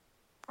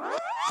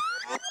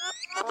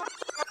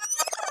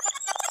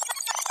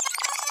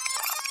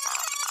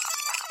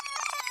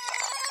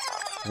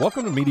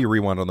Welcome to Media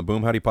Rewind on the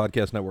Boom Howdy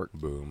Podcast Network.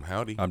 Boom,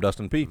 howdy. I'm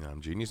Dustin P.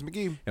 I'm Genius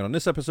McGee. And on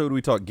this episode,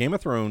 we talk Game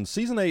of Thrones,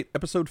 Season 8,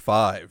 Episode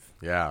 5.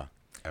 Yeah,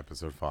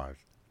 episode 5.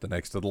 The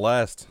next to the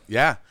last.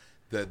 Yeah,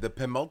 the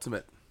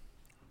penultimate.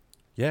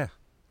 Yeah.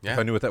 Yeah. If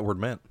I knew what that word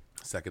meant.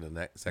 Second to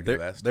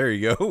best. There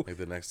you go. Like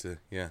the next to,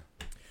 yeah.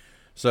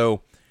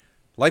 So,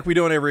 like we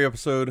do in every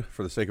episode,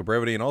 for the sake of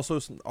brevity and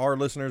also our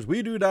listeners,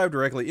 we do dive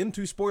directly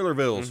into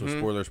Spoilerville.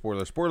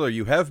 So spoiler,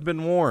 you have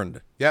been warned.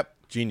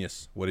 Yep.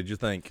 Genius. What did you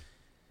think?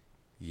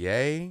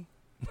 Yay.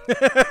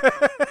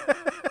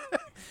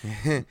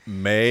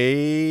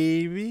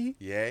 Maybe?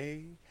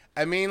 Yay.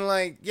 I mean,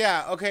 like,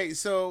 yeah, okay,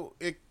 so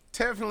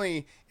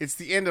it's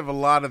the end of a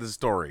lot of the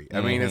story. I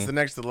mean, it's the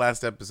next to the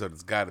last episode.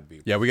 It's got to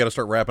be. Yeah, we got to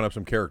start wrapping up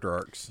some character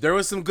arcs. There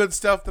was some good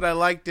stuff that I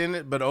liked in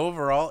it, but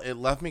overall, it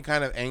left me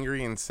kind of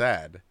angry and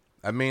sad.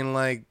 I mean,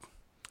 like...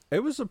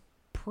 It was a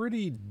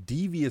pretty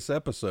devious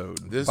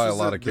episode by a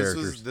lot of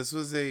characters. This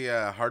was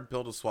a hard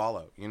pill to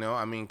swallow, you know?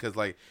 I mean, because,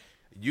 like,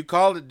 you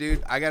called it,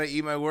 dude. I got to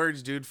eat my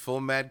words, dude. Full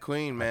Mad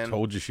Queen, man. I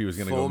told you she was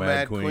going to go Full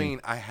Mad Queen.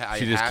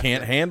 She just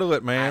can't handle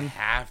it, man. I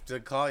have to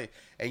call you.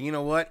 And you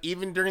know what?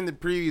 Even during the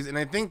previews, and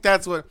I think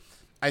that's what...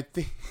 I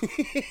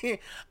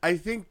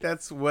think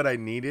that's what I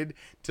needed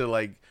to,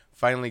 like,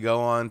 finally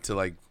go on to,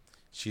 like,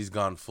 she's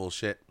gone full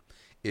shit,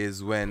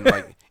 is when,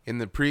 like, in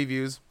the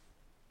previews,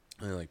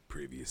 like,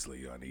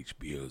 previously on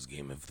HBO's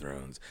Game of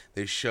Thrones,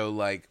 they show,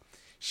 like,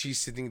 she's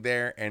sitting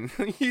there and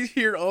you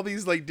hear all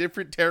these, like,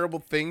 different terrible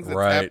things that's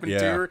happened to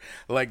her.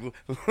 Like,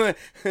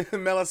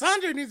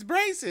 Melisandre needs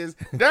braces.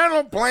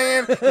 Donald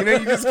plan. You know,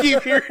 you just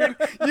keep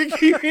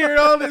hearing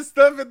all this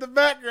stuff in the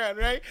background,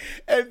 right?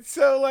 And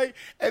so, like,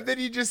 and then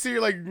you just see her,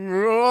 like,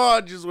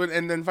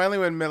 and then finally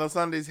when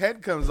Melisandre's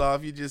head comes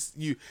off,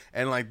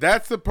 and, like,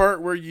 that's the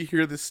part where you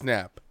hear the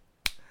snap,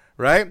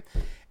 right?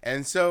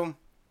 And so,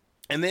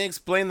 and they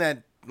explain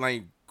that,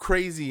 like,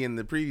 crazy in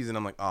the previews, and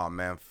I'm like, oh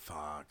man,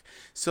 fuck.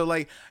 So,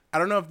 like, I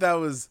don't know if that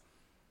was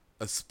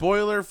a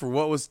spoiler for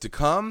what was to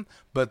come,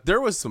 but there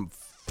was some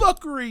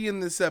fuckery in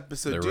this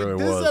episode, there dude.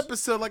 Really this was.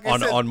 Episode, like I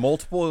said, on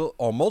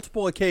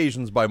multiple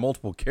occasions by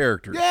multiple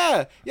characters.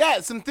 Yeah,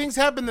 some things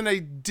happened that I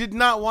did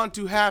not want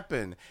to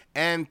happen,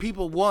 and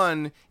people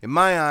won in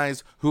my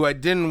eyes who I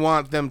didn't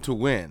want them to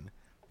win.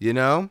 You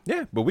know?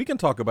 Yeah, but we can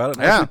talk about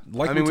it. Yeah.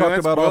 We talked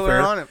about off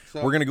air. On it,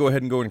 so. We're going to go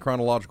ahead and go in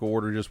chronological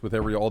order just with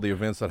all the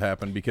events that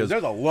happened because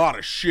there's a lot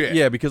of shit.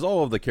 Yeah, because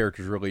all of the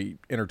characters really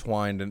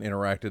intertwined and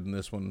interacted in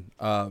this one.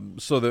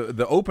 So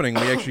the opening,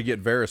 we actually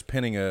get Varys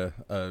pinning a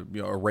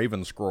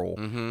Raven scroll,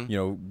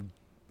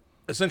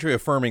 essentially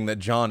affirming that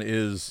Jon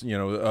is,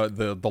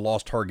 the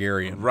lost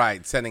Targaryen.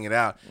 Right, sending it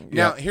out.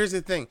 Now, here's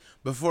the thing.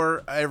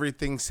 Before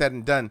everything's said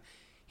and done,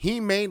 he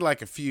made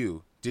like a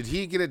few. Did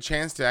he get a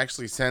chance to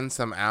actually send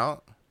some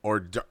out? Or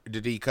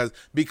did he?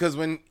 Because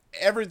when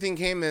everything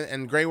came in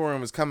and Grey Worm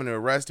was coming to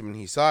arrest him and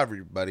he saw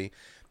everybody,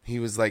 he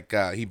was like,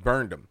 he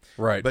burned them.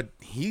 Right. But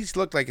he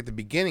looked like at the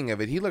beginning of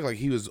it, he looked like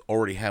he was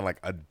already had like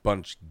a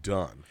bunch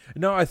done.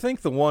 No, I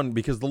think the one,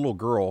 because the little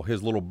girl,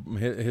 his little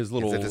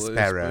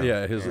sparrow.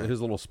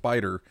 His little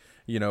spider,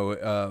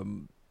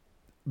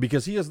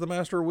 because he is the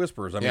master of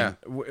whispers. I mean,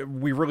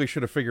 we really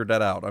should have figured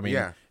that out. I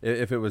mean,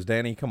 if it was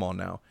Dany, come on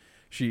now.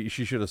 She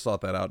should have sought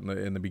that out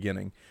in the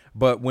beginning.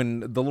 But when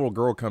the little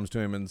girl comes to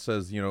him and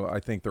says, I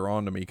think they're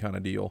on to me kind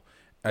of deal,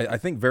 I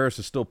think Varys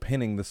is still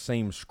pinning the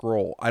same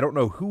scroll. I don't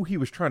know who he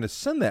was trying to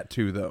send that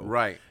to, though.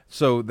 Right.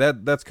 So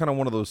that's kind of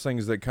one of those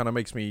things that kind of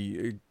makes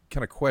me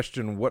kind of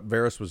question what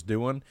Varys was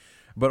doing.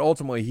 But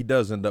ultimately, he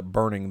does end up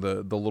burning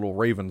the little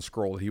Raven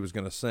scroll that he was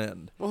going to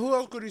send. Well, who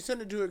else could he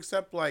send it to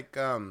except, like,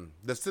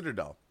 the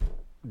Citadel?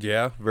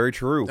 Yeah, very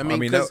true. I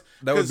mean that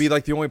would be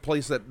like the only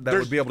place that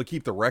would be able to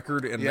keep the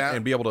record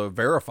and be able to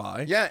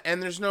verify. Yeah,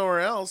 and there's nowhere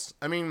else.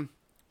 I mean,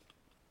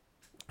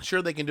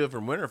 sure they can do it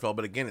from Winterfell,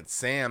 but again, it's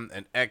Sam,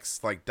 an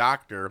ex like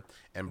doctor,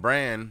 and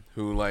Bran,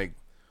 who like,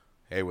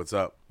 hey, what's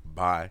up?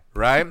 Bye,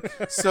 right?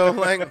 So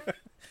like,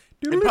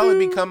 it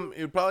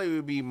probably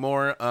would be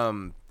more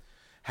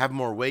have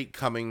more weight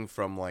coming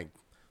from like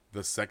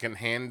the second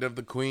hand of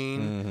the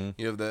queen,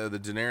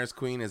 the Daenerys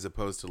queen, as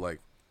opposed to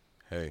like,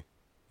 hey,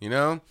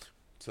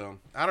 So,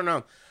 I don't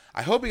know.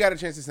 I hope he got a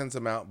chance to send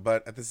some out,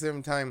 but at the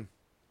same time,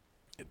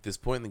 at this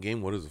point in the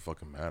game, what does it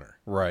fucking matter?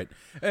 Right.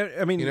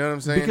 I mean, you know what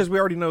I'm saying? Because we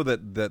already know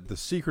that the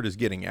secret is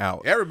getting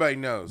out. Everybody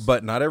knows.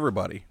 But not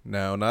everybody.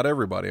 No, not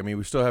everybody. I mean,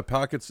 we still have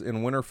pockets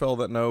in Winterfell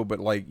that know, but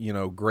like,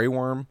 Grey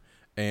Worm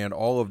and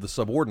all of the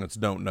subordinates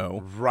don't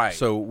know. Right.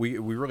 So we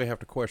really have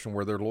to question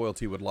where their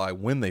loyalty would lie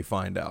when they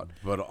find out.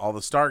 But all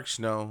the Starks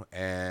know,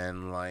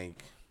 and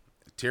like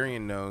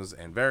Tyrion knows,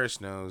 and Varys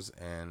knows,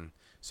 and...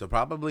 So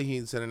probably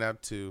he'd send it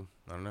out to,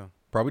 I don't know.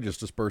 Probably just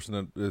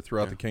dispersing it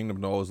throughout the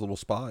kingdom to all his little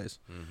spies.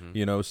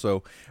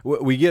 So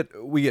we get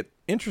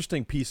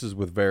interesting pieces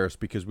with Varys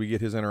because we get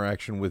his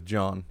interaction with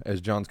Jon as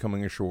Jon's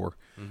coming ashore.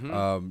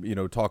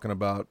 Talking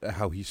about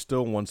how he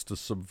still wants to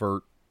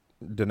subvert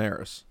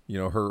Daenerys,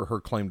 her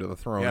claim to the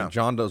throne. Yeah. And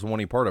Jon doesn't want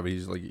any part of it.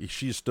 He's like,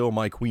 she's still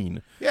my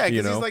queen. Yeah,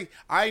 because he's like,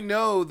 I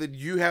know that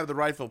you have the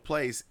rightful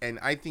place, and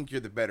I think you're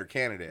the better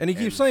candidate. And he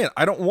keeps saying,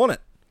 I don't want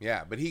it.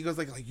 Yeah, but he goes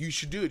like you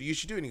should do it. You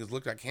should do it. And he goes,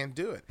 look, I can't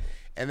do it.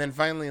 And then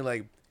finally,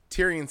 like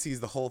Tyrion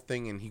sees the whole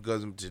thing, and he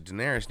goes to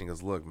Daenerys and he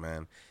goes, look,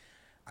 man,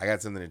 I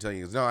got something to tell you.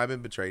 He goes, no, I've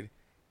been betrayed.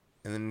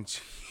 And then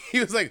he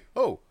was like,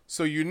 oh,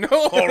 so you know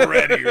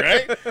already,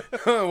 right?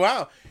 Oh,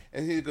 wow.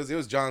 And he goes, it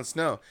was Jon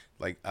Snow.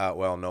 Like,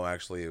 well, no,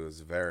 actually, it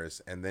was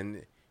Varys. And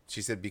then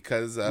she said,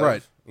 because of...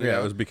 Right. Yeah,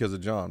 it was because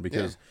of Jon.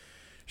 Because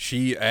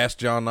she asked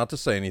Jon not to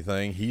say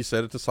anything. He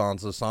said it to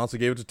Sansa. Sansa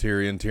gave it to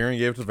Tyrion. Tyrion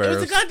gave it to Varys. It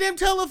was a goddamn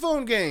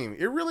telephone game.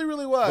 It really,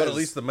 really was. But at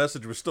least the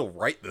message was still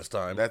right this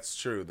time. That's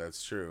true.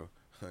 That's true.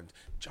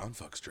 Jon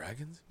fucks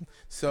dragons?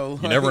 So...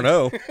 You never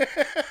know.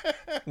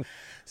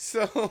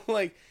 So,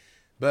 like...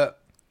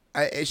 But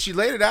she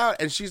laid it out,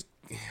 and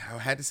I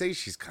had to say,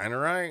 she's kind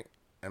of right.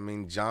 I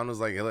mean, Jon was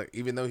like, look,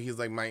 even though he's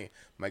like my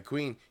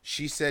queen,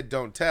 she said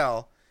don't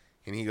tell.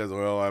 And he goes,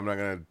 well, I'm not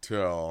going to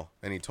tell.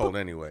 And he told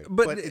anyway.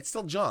 But it's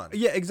still Jon.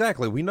 Yeah,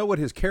 exactly. We know what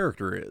his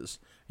character is.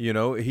 You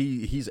know,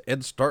 he's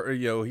Ed Stark,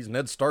 he's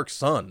Ned Stark's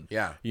son.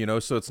 Yeah. You know,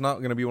 so it's not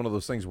going to be one of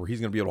those things where he's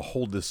going to be able to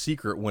hold this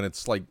secret when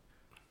it's like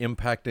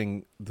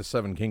impacting the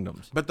Seven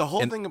Kingdoms. But the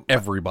whole thing...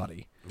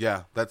 Everybody.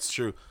 Yeah, that's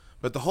true.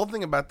 But the whole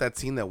thing about that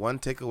scene, that one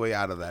takeaway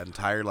out of that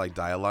entire like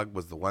dialogue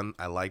was the one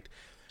I liked.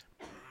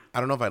 I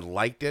don't know if I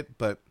liked it,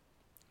 but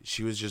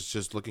she was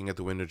just looking at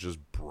the window, just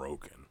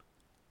broken.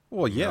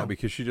 Well, yeah,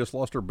 because she just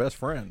lost her best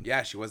friend.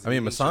 Yeah, she was. I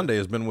mean, Missandei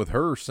has been with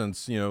her since,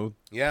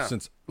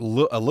 since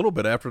a little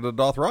bit after the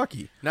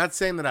Dothraki. Not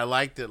saying that I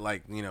liked it,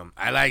 like,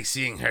 I like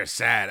seeing her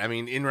sad. I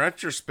mean, in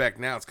retrospect,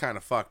 now it's kind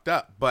of fucked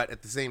up. But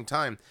at the same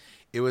time,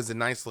 it was a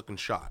nice looking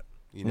shot,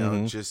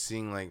 just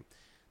seeing, like,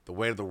 the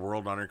weight of the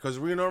world on her. Because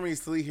we normally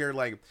see her,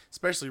 like,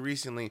 especially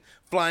recently,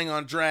 flying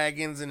on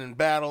dragons and in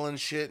battle and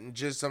shit. And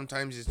just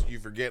sometimes you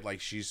forget,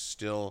 like, she's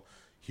still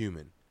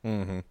human.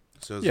 Mm-hmm.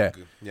 So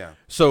yeah.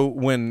 So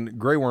when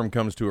Grey Worm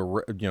comes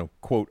to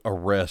quote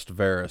arrest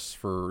Varys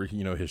for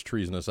his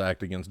treasonous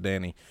act against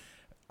Dany,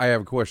 I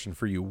have a question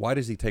for you. Why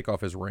does he take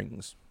off his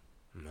rings?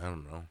 I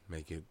don't know.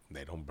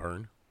 They don't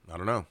burn. I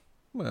don't know.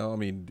 Well, I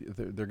mean,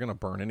 they're gonna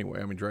burn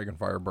anyway. I mean,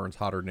 Dragonfire burns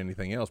hotter than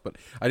anything else. But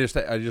I just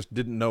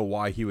didn't know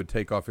why he would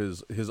take off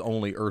his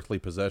only earthly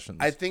possessions.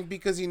 I think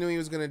because he knew he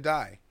was gonna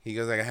die. He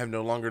goes like, I have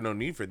no longer no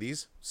need for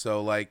these.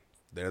 So like.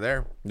 They're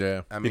there.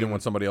 Yeah. He didn't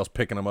want somebody else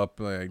picking them up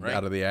right?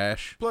 Out of the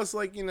ash. Plus,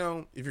 like,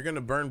 if you're going to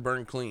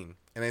burn clean.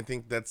 And I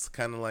think that's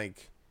kind of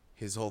like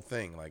his whole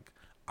thing. Like,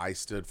 I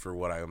stood for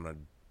what I'm going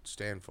to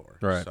stand for.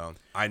 Right. So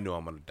I know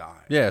I'm going to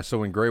die. Yeah. So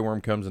when Grey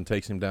Worm comes and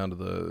takes him down to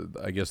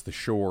the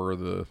shore,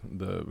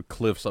 the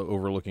cliffs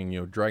overlooking,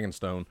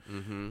 Dragonstone,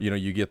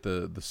 you get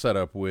the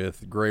setup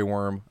with Grey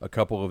Worm, a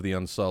couple of the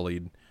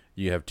Unsullied.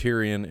 You have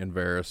Tyrion and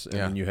Varys, and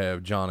then you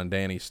have Jon and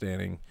Dany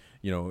standing,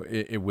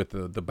 with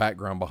the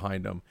background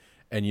behind them.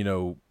 And,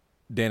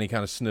 Dany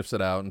kind of sniffs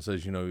it out and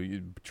says,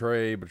 you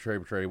betray,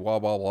 blah,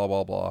 blah, blah,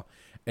 blah, blah.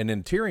 And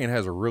then Tyrion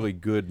has a really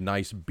good,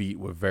 nice beat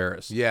with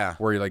Varys. Yeah.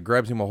 Where he, like,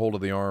 grabs him a hold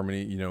of the arm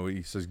and,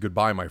 he says,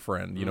 goodbye, my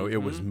friend.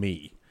 It was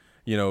me.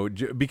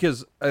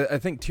 Because I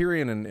think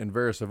Tyrion and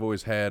Varys have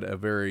always had a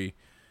very...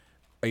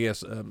 I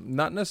guess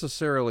not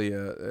necessarily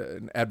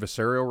an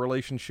adversarial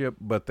relationship,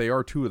 but they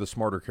are two of the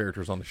smarter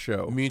characters on the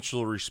show.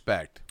 Mutual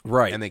respect.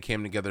 Right. And they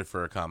came together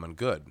for a common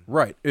good.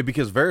 Right.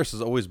 Because Varys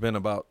has always been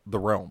about the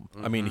realm.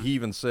 I mean, he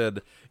even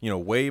said,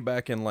 way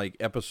back in like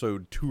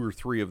episode 2 or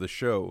 3 of the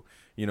show,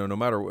 no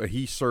matter what,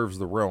 he serves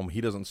the realm.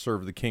 He doesn't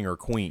serve the king or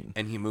queen.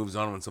 And he moves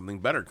on when something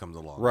better comes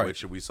along, right.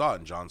 Which we saw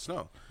in Jon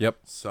Snow. Yep.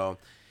 So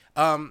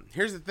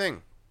here's the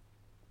thing.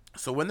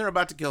 So when they're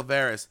about to kill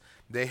Varys,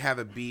 they have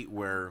a beat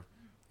where...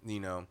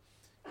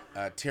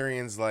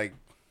 Tyrion's like,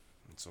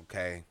 it's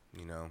okay,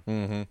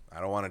 I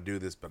don't want to do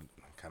this, but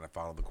kind of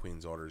follow the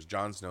queen's orders.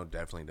 Jon Snow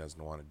definitely doesn't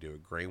want to do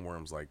it. Grey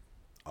Worm's like,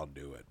 I'll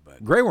do it,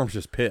 but Grey Worm's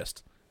just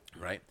pissed,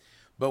 right?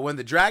 But when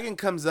the dragon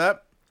comes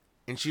up,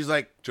 and she's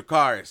like,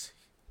 Dracarys,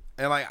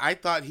 and like I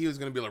thought he was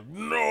gonna be like,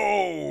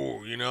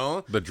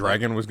 no, the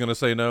dragon was gonna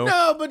say no.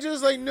 No, but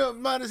just like no,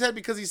 nod his head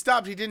because he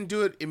stopped. He didn't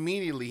do it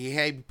immediately.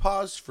 He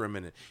paused for a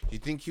minute. You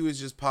think he was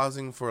just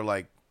pausing for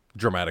like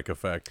dramatic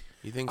effect?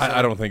 You think so?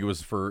 I don't think it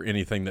was for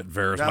anything that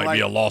Varys might be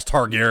a lost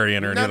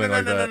Targaryen or anything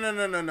like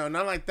that. No,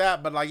 not like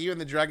that. But like you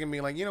and the dragon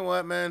being like, you know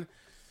what, man,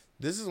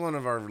 this is one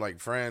of our like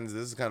friends.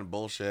 This is kind of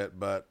bullshit,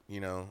 but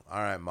all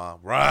right, ma,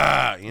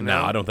 rah,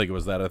 No, I don't think it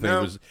was that. I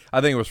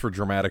think it was for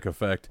dramatic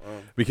effect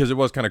because it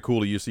was kind of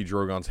cool to see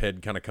Drogon's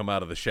head kind of come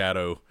out of the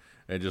shadow.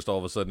 And just all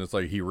of a sudden, it's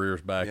like he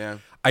rears back. Yeah.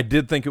 I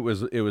did think it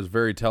was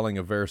very telling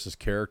of Varys'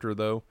 character,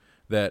 though,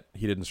 that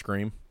he didn't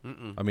scream.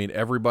 I mean,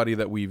 everybody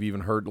that we've even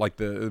heard, like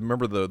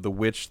remember the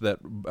witch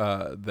that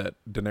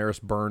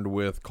Daenerys burned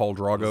with Khal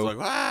Drogo?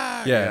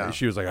 Like, yeah,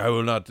 she was like, I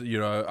will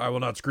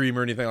not scream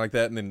or anything like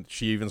that, and then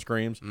she even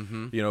screams.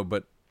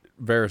 But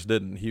Varys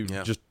didn't. He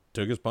just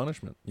took his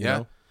punishment. You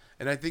know?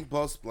 And I think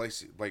both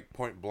like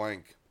point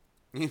blank.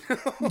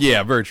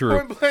 Yeah, very true.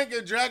 Point blank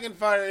at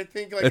Dragonfire, I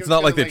think like it's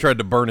not like they tried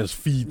to burn his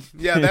feet.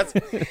 Yeah, that's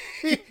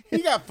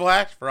he got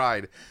flash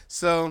fried.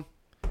 So,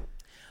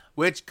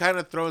 which kind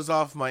of throws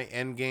off my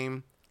end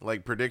game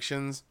like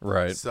predictions.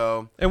 Right.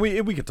 So, and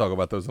we could talk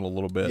about those in a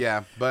little bit.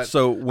 Yeah, but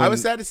so I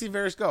was sad to see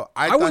Varys go.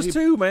 I was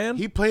too, man.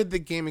 He played the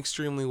game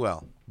extremely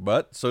well.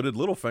 But so did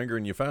Littlefinger,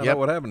 and you found out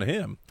what happened to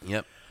him.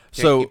 Yep.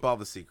 Can't keep all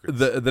the secrets.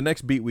 The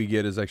next beat we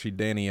get is actually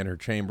Dany in her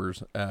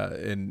chambers,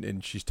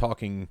 and she's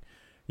talking,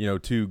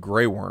 to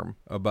Grey Worm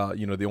about,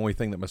 the only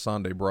thing that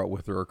Missandei brought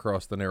with her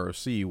across the Narrow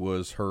Sea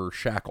was her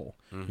shackle,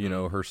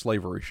 her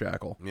slavery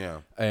shackle. Yeah.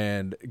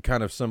 And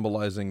kind of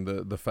symbolizing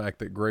the fact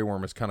that Grey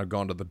Worm has kind of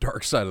gone to the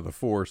dark side of the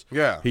Force.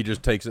 Yeah. He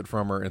just takes it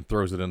from her and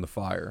throws it in the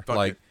fire. Fuck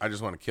like it. I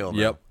just want to kill them.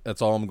 Yep.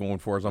 That's all I'm going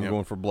for is I'm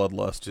going for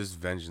bloodlust. Just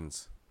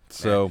vengeance.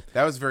 So man,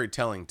 that was very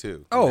telling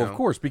too. Of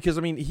course, because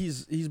I mean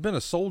he's been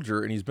a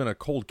soldier and he's been a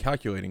cold,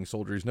 calculating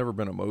soldier. He's never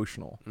been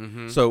emotional.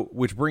 So,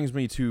 which brings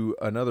me to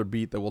another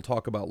beat that we'll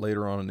talk about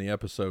later on in the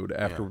episode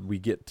after we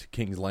get to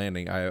King's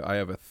Landing. I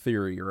have a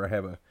theory, or I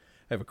have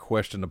a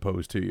question to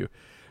pose to you.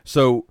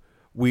 So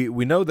we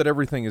know that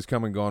everything is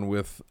come and gone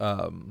with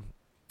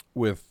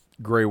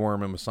Grey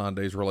Worm and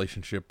Missandei's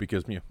relationship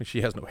because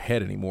she has no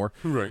head anymore,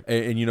 right?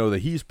 And you know that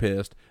he's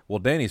pissed. Well,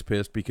 Dany's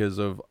pissed because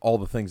of all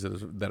the things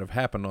that have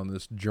happened on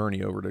this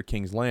journey over to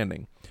King's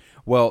Landing.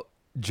 Well,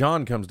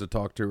 Jon comes to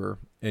talk to her,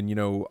 and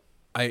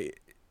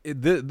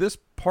this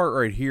part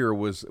right here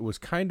was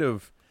kind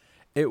of,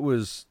 it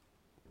was,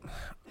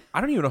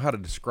 I don't even know how to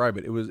describe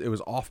it. It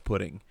was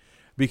off-putting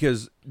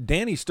because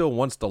Dany still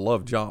wants to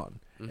love Jon,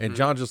 and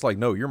Jon's just like,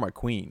 no, you're my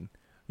queen.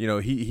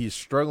 He's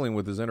struggling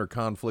with his inner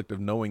conflict of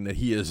knowing that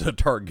he is a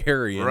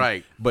Targaryen.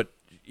 Right. But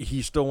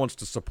he still wants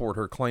to support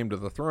her claim to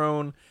the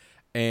throne.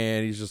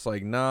 And he's just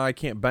like, nah, I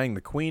can't bang the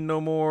queen no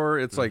more.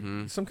 It's like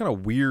some kind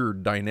of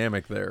weird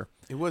dynamic there.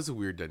 It was a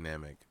weird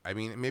dynamic. I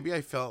mean, maybe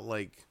I felt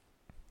like,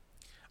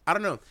 I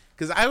don't know.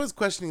 Because I was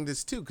questioning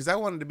this too. Because I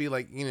wanted to be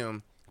like,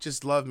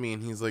 just love me.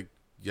 And he's like,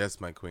 yes,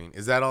 my queen.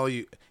 Is that all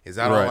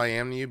I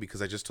am to you?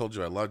 Because I just told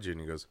you I loved you. And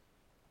he goes,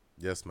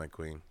 yes, my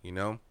queen.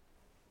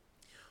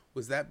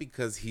 Was that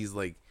because he's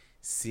like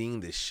seeing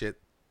the shit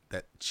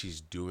that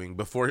she's doing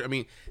before? I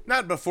mean,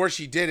 not before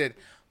she did it,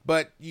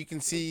 but you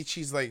can see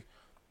she's like,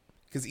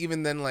 because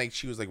even then, like,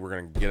 she was like, we're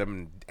going to get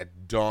him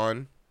at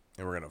dawn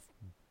and we're going to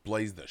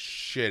blaze the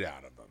shit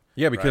out of them.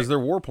 Yeah, because their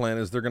war plan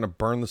is they're going to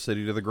burn the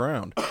city to the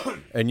ground.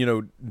 And,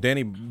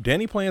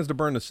 Dany plans to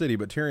burn the city,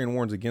 but Tyrion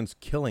warns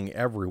against killing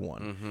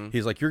everyone.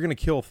 He's like, you're going to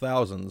kill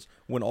thousands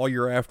when all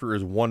you're after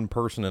is one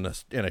person in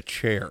a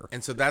chair.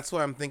 And so that's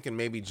why I'm thinking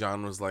maybe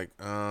Jon was like,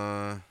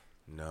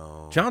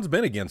 no. Jon's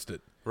been against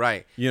it.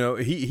 Right.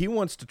 He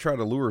wants to try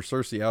to lure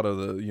Cersei out of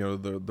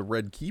the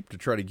Red Keep to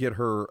try to get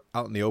her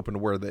out in the open to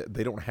where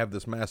they don't have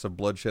this massive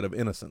bloodshed of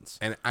innocence.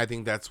 And I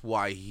think that's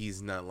why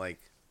he's not like,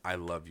 I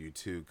love you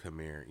too, come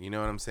here. You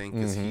know what I'm saying?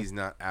 Because he's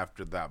not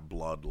after that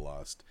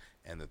bloodlust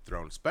and the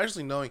throne.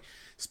 Especially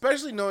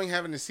knowing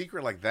having a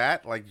secret like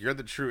that, like you're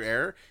the true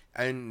heir,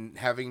 and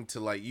having to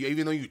like,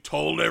 even though you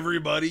told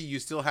everybody, you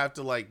still have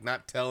to like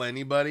not tell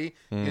anybody,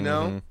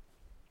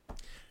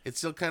 It's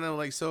still kind of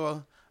like,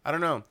 so, I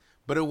don't know.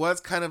 But it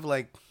was kind of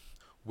like,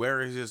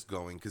 where is this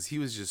going? Because he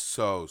was just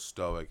so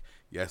stoic.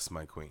 Yes,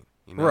 my queen.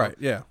 Right,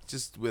 yeah.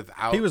 Just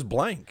without... He was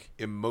blank.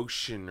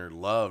 Emotion or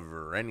love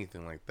or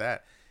anything like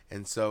that.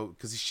 And so,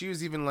 because she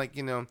was even like,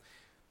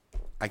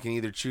 I can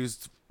either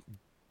choose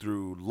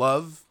through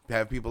love,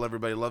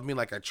 everybody love me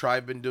like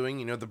I've been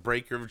doing, the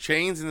breaker of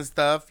chains and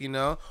stuff,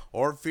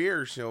 or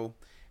fear. So,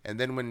 and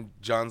then when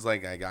Jon's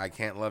like, I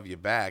can't love you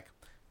back,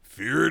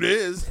 fear it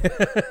is,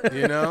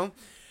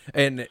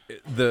 And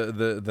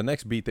the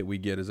next beat that we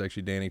get is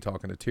actually Dany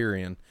talking to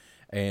Tyrion,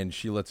 and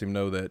she lets him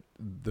know that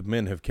the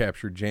men have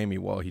captured Jaime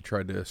while he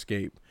tried to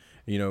escape.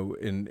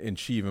 And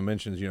she even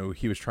mentions,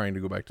 he was trying to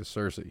go back to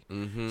Cersei.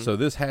 So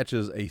this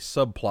hatches a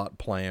subplot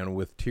plan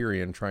with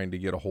Tyrion trying to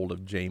get a hold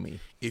of Jaime.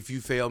 If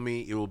you fail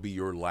me, it will be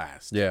your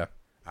last. Yeah.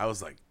 I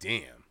was like,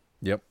 damn.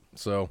 Yep.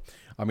 So,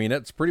 I mean,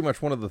 that's pretty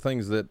much one of the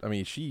things that,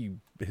 she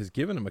has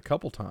given him a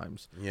couple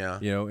times. Yeah.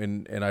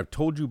 And I've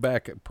told you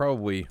back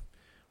probably...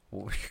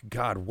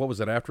 God, what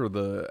was it after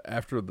the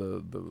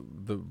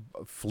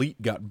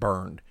fleet got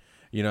burned?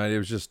 It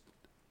was just,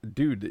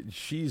 dude,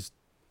 she's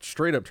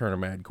straight up turned a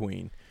mad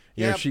queen.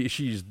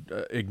 She's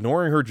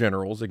ignoring her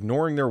generals,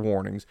 ignoring their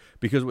warnings,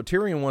 because what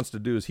Tyrion wants to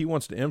do is he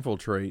wants to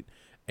infiltrate,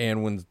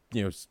 and when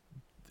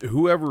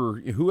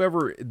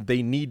whoever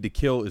they need to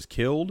kill is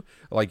killed,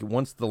 like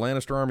once the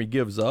Lannister army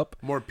gives up,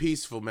 more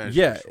peaceful measures.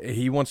 Yeah,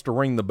 he wants to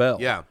ring the bell.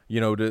 Yeah,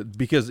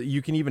 because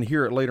you can even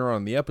hear it later on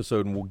in the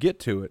episode, and we'll get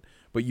to it.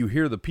 But you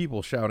hear the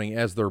people shouting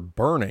as they're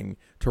burning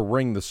to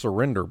ring the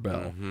surrender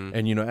bell,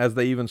 and as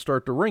they even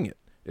start to ring it,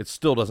 it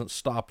still doesn't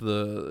stop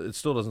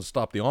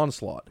the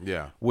onslaught.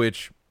 Yeah,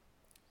 which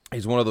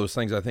is one of those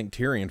things I think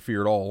Tyrion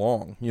feared all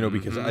along.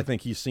 Because I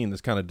think he's seen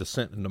this kind of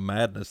descent into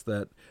madness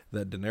that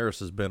Daenerys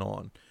has been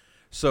on.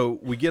 So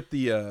we get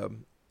the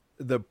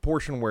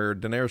portion where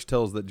Daenerys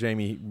tells that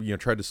Jaime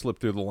tried to slip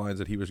through the lines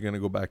that he was going to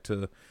go back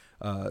to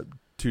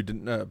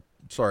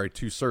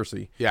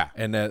Cersei. Yeah,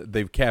 and that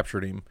they've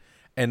captured him.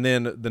 And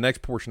then the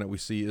next portion that we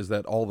see is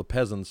that all the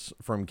peasants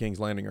from King's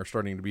Landing are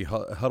starting to be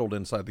huddled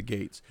inside the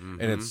gates,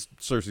 and it's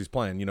Cersei's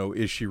plan. You know,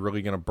 is she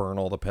really going to burn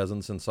all the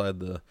peasants inside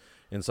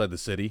the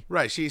city?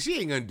 Right. She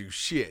ain't gonna do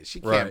shit. She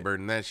can't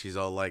burn that. She's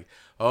all like,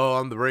 "Oh,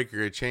 I'm the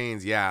breaker of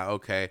chains. Yeah,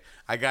 okay.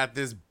 I got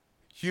this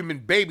human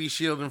baby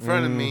shield in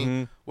front of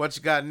me. What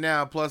you got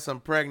now? Plus, I'm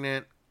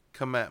pregnant.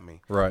 Come at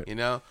me." Right. You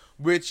know,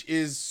 which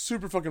is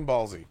super fucking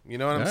ballsy. You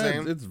know what I'm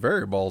saying? It's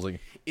very ballsy.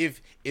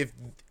 If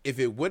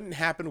it wouldn't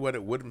happen, what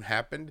it wouldn't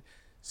happened,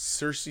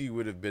 Cersei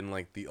would have been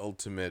like the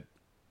ultimate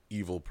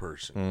evil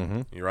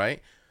person. You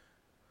right?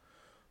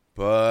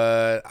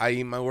 But I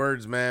eat my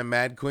words, man.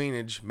 Mad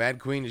Queenage.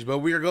 But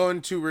we are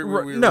going to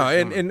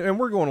and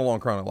we're going along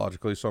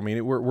chronologically. So I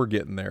mean, we're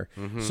getting there.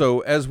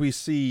 So as we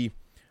see,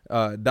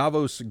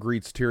 Davos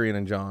greets Tyrion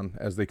and Jon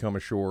as they come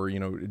ashore. You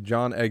know,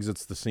 Jon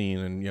exits the scene,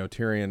 and you know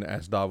Tyrion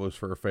asks Davos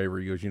for a favor.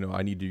 He goes, you know,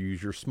 I need to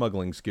use your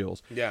smuggling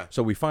skills. Yeah.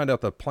 So we find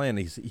out the plan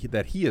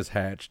that he has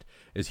hatched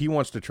is he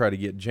wants to try to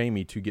get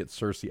Jaime to get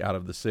Cersei out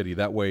of the city.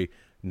 That way,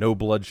 no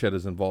bloodshed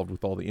is involved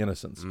with all the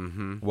innocents.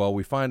 Well,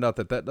 we find out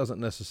that doesn't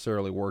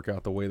necessarily work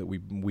out the way that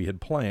we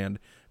had planned,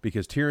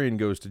 because Tyrion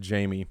goes to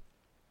Jaime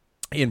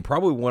in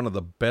probably one of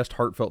the best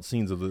heartfelt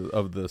scenes of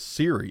the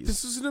series.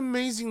 This is an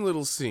amazing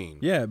little scene.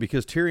 Yeah,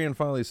 because Tyrion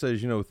finally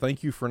says, you know,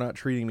 thank you for not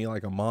treating me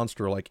like a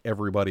monster like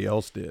everybody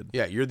else did.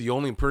 Yeah, you're the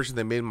only person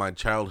that made my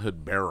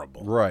childhood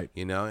bearable. Right.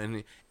 You know,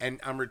 and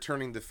I'm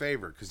returning the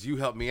favor because you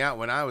helped me out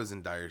when I was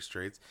in dire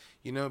straits.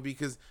 You know,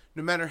 because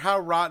no matter how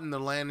rotten the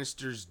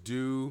Lannisters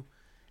do,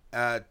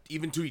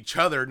 even to each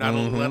other, let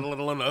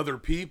alone other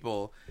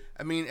people,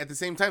 I mean, at the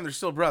same time, they're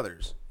still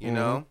brothers, you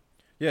know?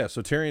 Yeah,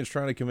 so Tyrion's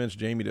trying to convince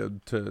Jaime to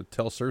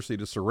tell Cersei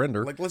to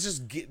surrender. Like, let's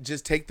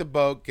just take the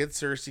boat, get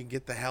Cersei,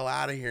 get the hell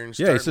out of here, and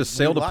he says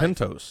sail to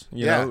Pentos.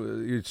 You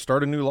know, you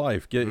start a new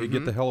life.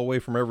 Get the hell away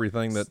from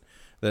everything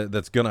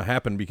that's gonna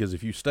happen, because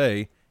if you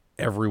stay,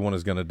 everyone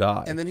is gonna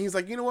die. And then he's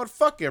like, you know what?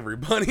 Fuck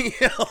everybody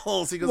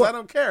else. He goes, I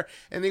don't care.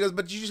 And he goes,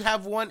 but you just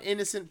have one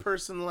innocent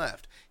person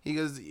left. He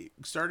goes,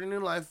 start a new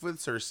life with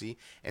Cersei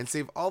and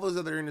save all those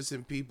other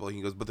innocent people.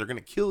 He goes, but they're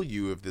gonna kill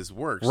you if this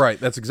works. Right.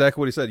 That's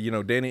exactly what he said. You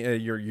know, Danny,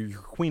 your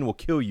queen will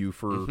kill you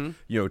for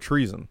you know,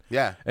 treason.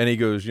 Yeah. And he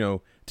goes, you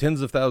know,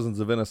 tens of thousands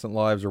of innocent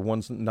lives or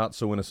one not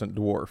so innocent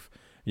dwarf.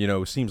 You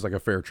know, seems like a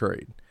fair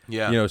trade.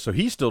 Yeah. You know, so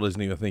he still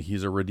doesn't even think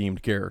he's a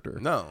redeemed character.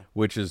 No.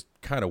 Which is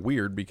kind of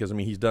weird, because, I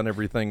mean, he's done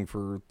everything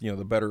for, you know,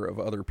 the better of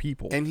other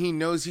people. And he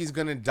knows he's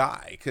going to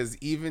die, because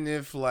even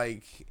if,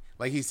 like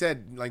he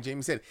said, like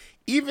Jaime said,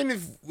 even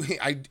if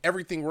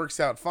everything works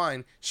out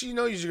fine, she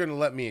knows you're going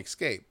to let me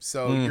escape.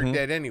 So you're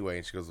dead anyway.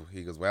 And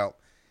he goes, well,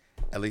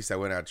 at least I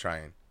went out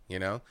trying, you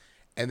know?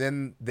 And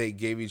then they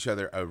gave each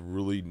other a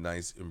really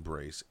nice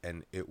embrace.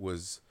 And it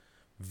was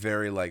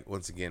very, like,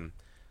 once again,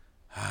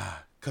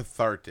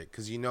 cathartic,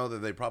 because you know that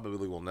they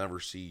probably will never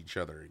see each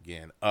other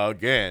again.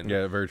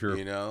 Yeah, very true.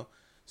 You know,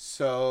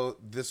 so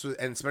this was,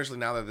 and especially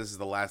now that this is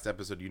the last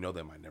episode, you know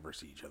they might never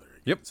see each other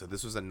again. Yep. So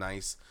this was a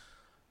nice,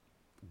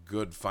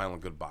 good final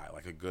goodbye,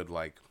 like a good,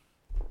 like,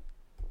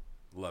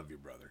 love you,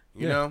 brother.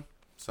 You know.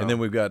 So. And then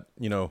we've got,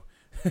 you know,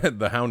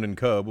 the Hound and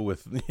Cub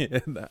with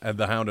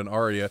the Hound and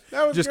Arya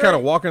just great. kind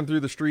of walking through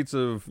the streets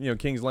of, you know,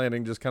 King's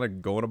Landing, just kind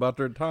of going about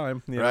their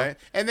time, you right know?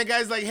 And the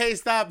guy's like, hey,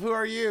 stop, who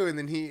are you? And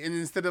then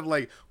instead of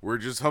like, we're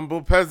just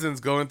humble peasants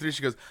going through,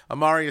 she goes,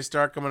 I'm Arya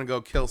Stark, I'm gonna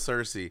go kill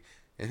Cersei.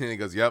 And then he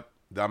goes, yep,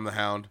 I'm the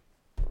Hound,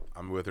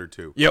 I'm with her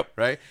too. Yep.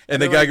 Right. And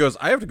the guy goes,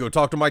 I have to go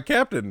talk to my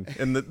captain.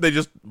 And they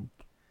just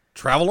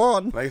travel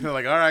on. Like, they're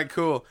like, all right,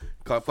 cool.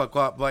 Clap, clap,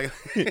 clap. Like,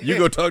 you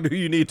go talk to who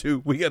you need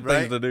to. We got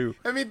things to do.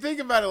 I mean, think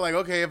about it. Like,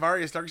 okay, if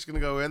Arya Stark's going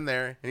to go in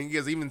there, and he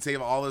goes even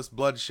save all this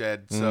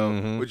bloodshed,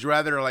 so would you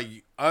rather, like,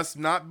 us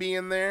not be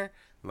in there?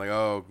 I'm like,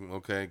 oh,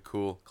 okay,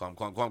 cool. Clump,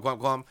 clump, clump,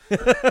 clump, clump.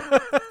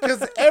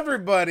 Because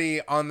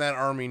everybody on that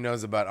army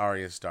knows about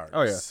Arya Stark.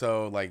 Oh, yeah.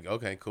 So, like,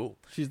 okay, cool.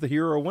 She's the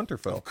hero of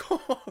Winterfell. Of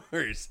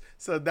course.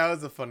 So that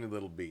was a funny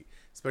little beat.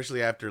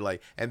 Especially after,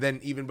 like, and then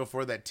even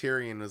before that,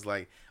 Tyrion was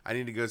like, I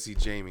need to go see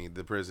Jaime,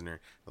 the prisoner.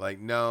 Like,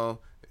 no.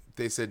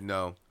 They said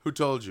no. Who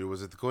told you?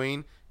 Was it the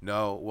queen?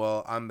 No.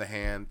 Well, I'm the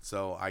hand,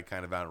 so I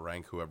kind of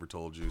outrank whoever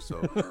told you, so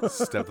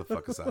step the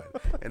fuck aside.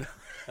 And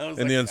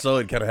the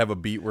Unsullied kind of have a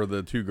beat where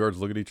the two guards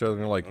look at each other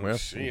and they're like, well,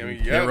 I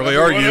mean, can't really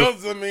argue.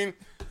 Else, I mean,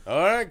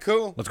 all right,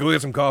 cool. Let's go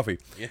get some coffee.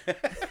 Yeah.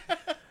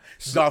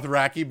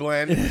 Dothraki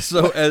blend.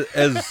 So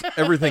as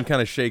everything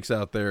kind of shakes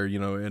out there, you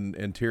know, and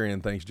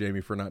Tyrion thanks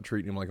Jaime for not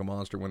treating him like a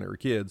monster when they were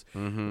kids.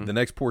 The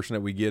next portion that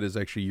we get is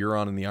actually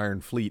Euron and the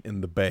Iron Fleet in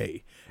the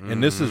bay.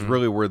 And this is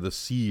really where the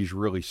siege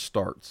really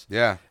starts.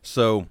 Yeah.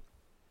 So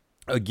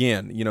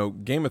again, you know,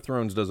 Game of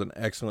Thrones does an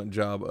excellent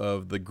job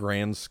of the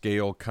grand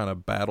scale kind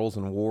of battles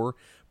and war,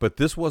 but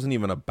this wasn't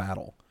even a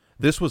battle.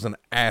 This was an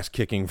ass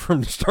kicking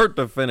from start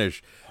to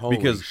finish. Holy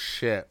because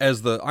shit.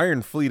 As the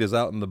Iron Fleet is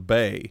out in the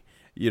bay,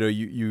 you know,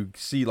 you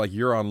see like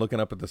Euron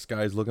looking up at the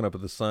skies, looking up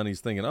at the sun. He's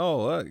thinking,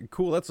 "Oh,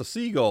 cool, that's a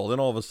seagull." Then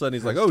all of a sudden,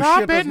 he's like, "Oh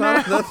shit, that's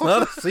not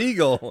a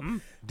seagull."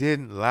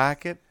 Didn't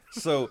like it.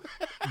 So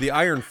the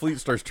Iron Fleet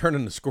starts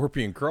turning the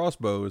Scorpion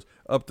crossbows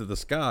up to the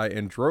sky,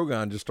 and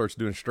Drogon just starts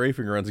doing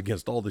strafing runs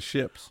against all the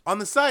ships. On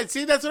the side.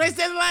 See, that's what I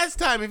said last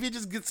time. If he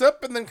just gets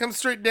up and then comes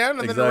straight down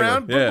and then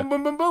around, boom,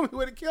 boom, boom, boom, boom, he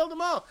would have killed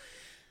them all.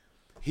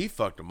 He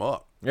fucked them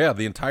up. Yeah,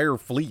 the entire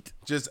fleet.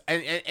 Just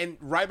and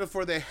right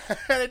before they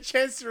had a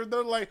chance to,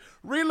 they're like,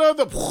 reload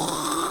the,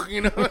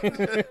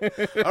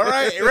 all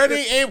right, ready,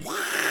 aim,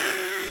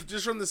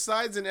 just from the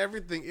sides and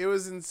everything. It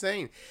was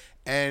insane.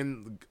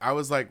 And I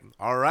was like,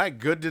 all right,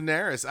 good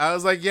Daenerys. I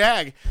was like,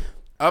 yeah.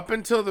 Up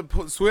until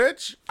the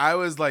switch, I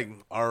was like,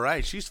 all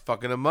right, she's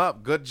fucking him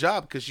up. Good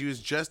job, because she was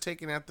just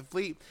taking out the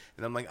fleet.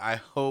 And I'm like, I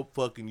hope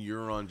fucking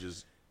Euron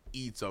just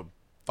eats a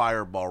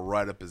fireball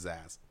right up his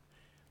ass.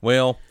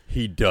 Well,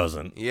 he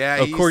doesn't.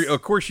 Yeah, of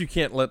course, you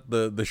can't let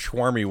the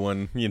Schwarmy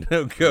one,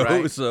 go.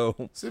 Right.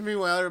 So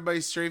meanwhile,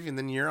 everybody's strafing.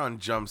 Then Euron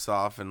jumps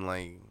off and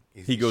like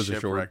he goes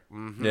ashore.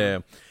 Mm-hmm. Yeah,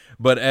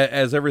 but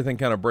as everything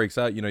kind of breaks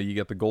out, you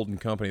get the Golden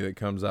Company that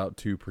comes out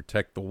to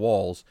protect the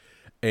walls,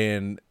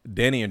 and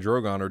Dany and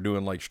Drogon are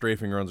doing like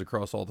strafing runs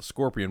across all the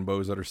Scorpion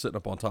bows that are sitting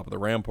up on top of the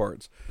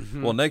ramparts.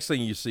 Mm-hmm. Well, next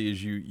thing you see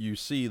is you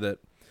see that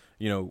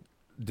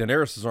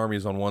Daenerys' army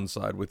is on one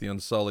side with the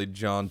Unsullied,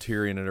 Jon,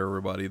 Tyrion, and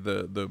everybody,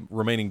 the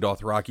remaining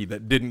Dothraki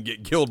that didn't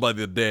get killed by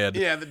the dead.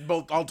 Yeah,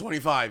 all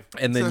 25.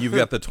 And then you've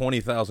got the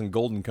 20,000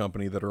 Golden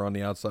Company that are on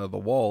the outside of the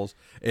walls,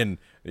 and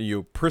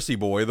Prissy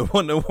Boy, the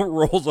one that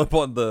rolls up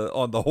on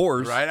the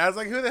horse. Right, I was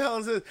like, who the hell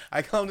is this?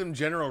 I called him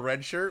General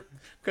Redshirt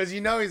because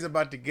he's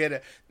about to get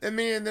it. And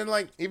then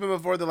like even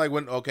before they're like,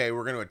 okay,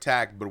 we're going to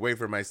attack, but wait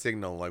for my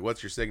signal. Like,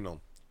 what's your signal?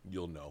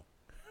 You'll know.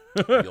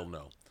 You'll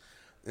know.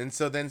 And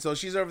so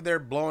she's over there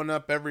blowing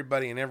up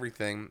everybody and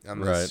everything on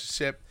this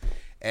ship.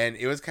 And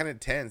it was kind of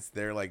tense.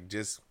 They're like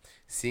just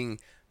seeing.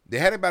 They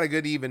had about a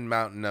good even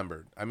amount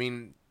numbered. I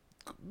mean,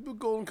 the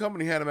Golden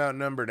Company had them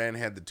outnumbered and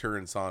had the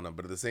turrets on them.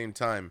 But at the same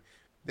time,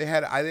 they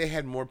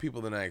had more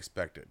people than I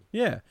expected.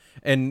 Yeah.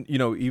 And,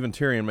 even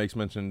Tyrion makes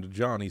mention to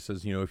Jon. He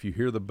says, if you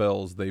hear the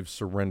bells, they've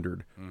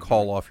surrendered. Mm-hmm.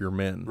 Call off your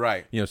men.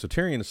 Right. So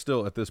Tyrion is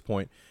still, at this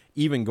point,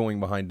 even going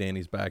behind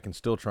Dany's back and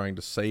still trying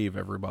to save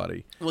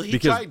everybody. Well,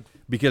 tried.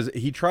 Because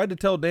he tried to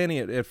tell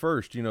Dany at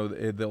first,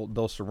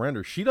 they'll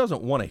surrender. She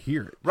doesn't want to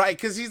hear it. Right,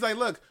 because he's like,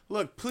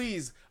 look,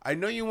 please, I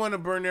know you want to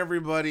burn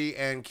everybody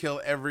and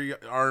kill every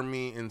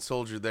army and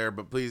soldier there,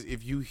 but please,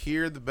 if you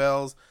hear the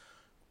bells,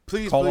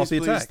 please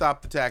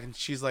stop the attack. And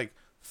she's like,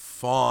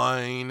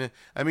 fine.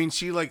 I mean,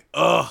 she like,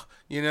 I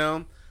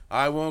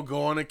won't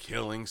go on a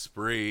killing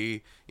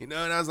spree. And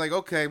I was like,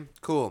 okay,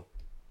 cool.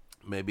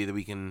 Maybe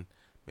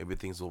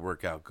things will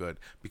work out good,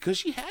 because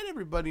she had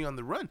everybody on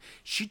the run.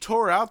 She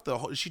tore up the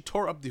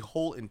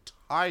whole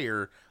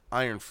entire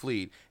Iron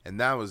Fleet, and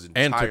that was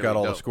entirely and took out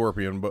all dope. the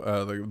Scorpion,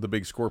 the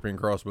big Scorpion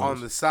crossbows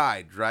on the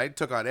side. Right,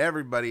 took out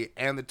everybody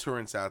and the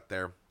turrets out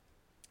there,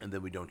 and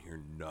then we don't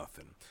hear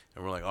nothing,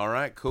 and we're like, all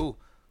right, cool.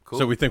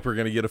 So we think we're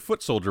going to get a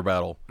foot soldier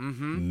battle.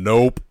 Mm-hmm.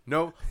 Nope.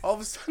 No. All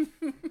of a sudden,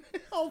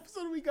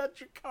 we got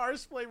your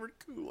car's flavored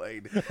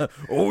Kool-Aid.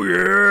 Oh,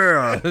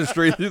 yeah.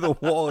 Straight through the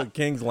wall at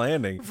King's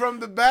Landing.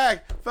 From the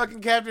back. Fucking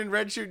Captain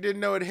Redshirt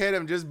didn't know it hit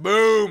him. Just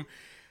boom.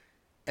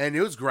 And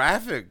it was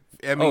graphic.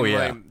 I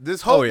mean,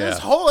 this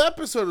whole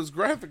episode was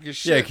graphic as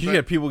shit. Yeah, because you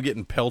had people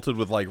getting pelted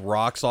with like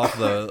rocks off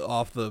the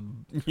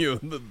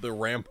the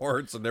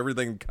ramparts and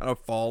everything kind of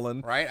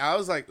falling. Right, I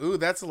was like, ooh,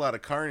 that's a lot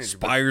of carnage.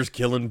 Spires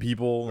killing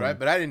people. Right,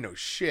 but I didn't know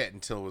shit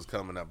until it was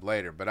coming up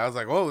later. But I was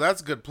like, oh,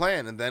 that's a good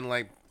plan. And then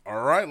like,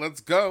 all right,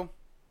 let's go.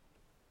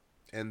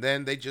 And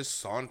then they just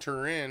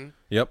saunter in.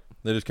 Yep.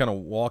 They just kind of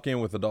walk in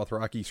with the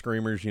Dothraki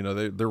screamers.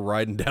 They're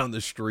riding down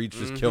the streets,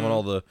 just killing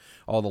all the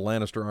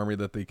Lannister army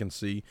that they can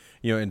see.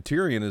 And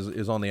Tyrion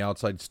is on the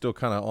outside, still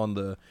kind of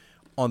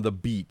on the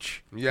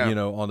beach. Yeah.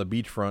 On the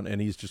beachfront,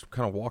 and he's just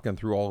kind of walking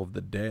through all of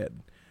the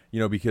dead.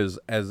 Because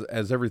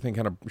as everything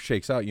kind of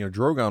shakes out,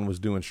 Drogon was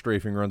doing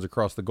strafing runs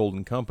across the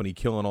Golden Company,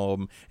 killing all of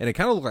them, and it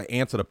kind of looked like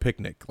ants at a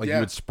picnic. Like you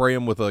would spray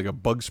them with like a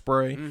bug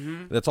spray.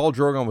 Mm-hmm. That's all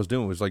Drogon was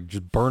doing, was like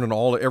just burning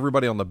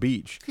everybody on the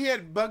beach. He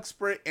had bug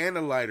spray and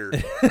a lighter.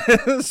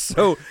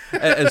 So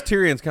as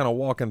Tyrion's kind of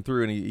walking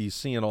through and he's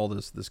seeing all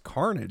this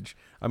carnage,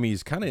 I mean,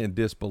 he's kind of in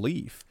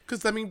disbelief.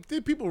 Because, I mean, the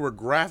people were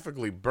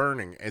graphically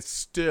burning. It's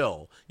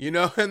still, and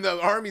the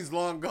army's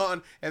long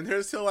gone, and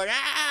they're still like,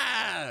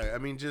 ah! I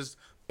mean, just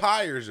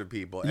pyres of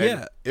people. And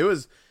yeah, it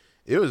was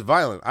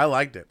violent. I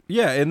liked it.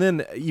 Yeah, and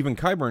then even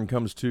Qyburn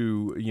comes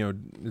to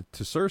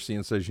to Cersei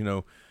and says,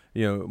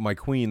 my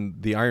queen,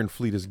 the Iron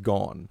Fleet is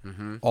gone.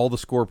 Mm-hmm. All the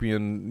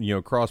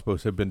Scorpion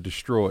crossbows have been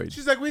destroyed.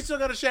 She's like, we still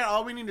got a shot.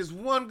 All we need is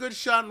one good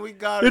shot, and we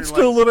got it. It's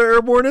still a little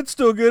airborne. It's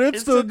still good.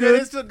 It's still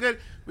good. It's still good.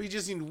 We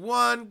just need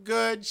one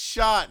good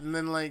shot. And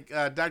then like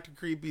Dr.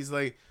 Creepy's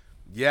like,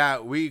 yeah,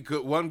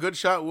 one good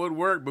shot would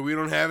work, but we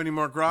don't have any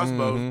more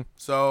crossbows. Mm-hmm.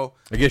 So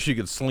I guess you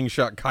could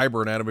slingshot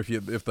Qyburn at him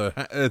if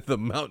the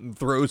mountain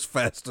throws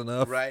fast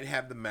enough. Right,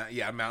 have the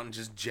mountain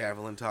just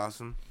javelin toss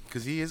him,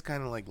 because he is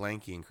kind of like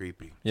lanky and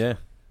creepy. Yeah.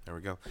 There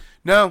we go.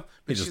 No,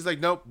 but she's like,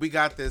 nope, we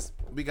got this.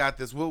 We got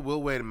this.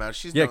 We'll wait him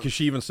out. Yeah, because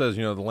she even says,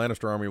 the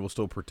Lannister army will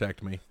still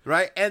protect me.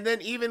 Right, and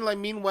then even like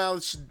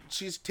meanwhile,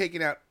 she's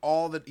taking out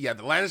all the the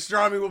Lannister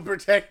army will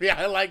protect me.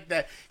 I like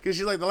that because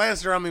she's like, the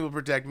Lannister army will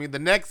protect me.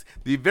 The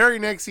very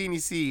next scene you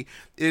see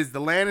is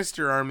the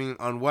Lannister army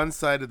on one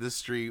side of the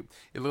street.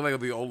 It looked like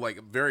the old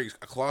very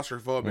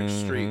claustrophobic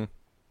street,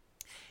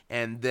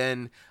 and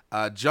then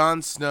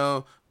Jon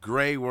Snow,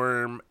 Grey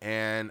Worm,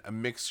 and a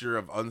mixture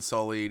of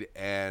Unsullied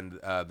and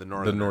the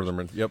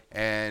Northernmen. Yep.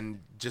 And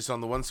just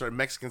on the one side,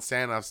 Mexican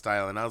standoff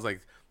style. And I was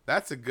like,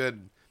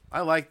 I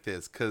like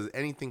this because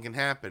anything can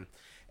happen.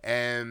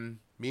 And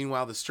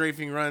meanwhile, the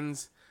strafing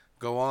runs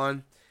go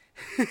on.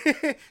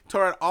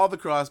 Tore out all the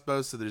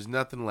crossbows, so there's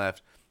nothing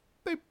left.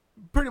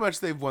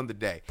 They've won the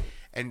day.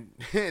 And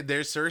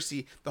there's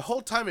Cersei. The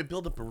whole time it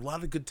built up a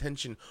lot of good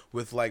tension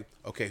with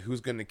okay,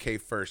 who's going to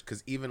cave first?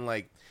 Because even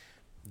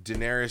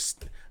Daenerys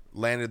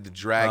landed the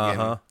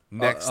dragon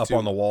next up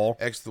on the wall,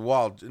 next to the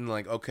wall, and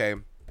okay,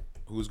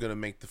 who's gonna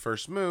make the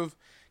first move?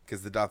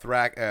 Because the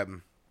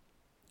Dothraki,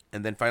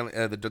 and then finally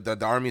the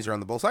armies are on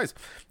the both sides,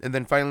 and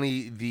then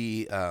finally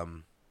the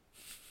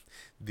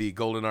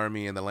Golden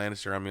Army and the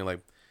Lannister army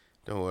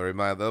don't worry,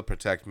 they'll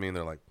protect me, and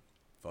they're like,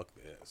 fuck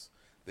this.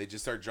 They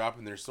just start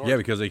dropping their swords. Yeah,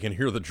 because they can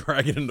hear the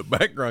dragon in the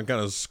background kind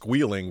of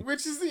squealing,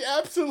 which is the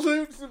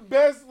absolute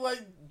best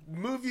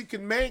move you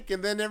can make.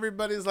 And then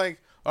everybody's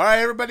like, all right,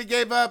 everybody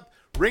gave up.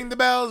 Ring the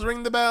bells,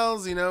 ring the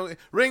bells,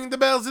 ring the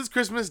bells, it's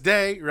Christmas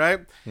Day,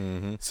 right?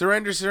 Mm-hmm.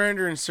 Surrender,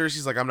 and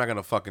Cersei's like, I'm not going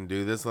to fucking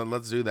do this.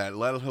 Let's do that.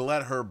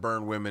 Let her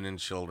burn women and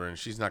children.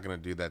 She's not going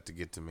to do that to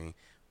get to me.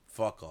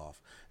 Fuck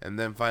off. And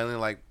then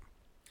finally,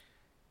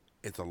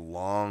 it's a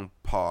long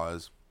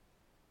pause,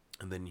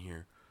 and then you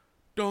hear,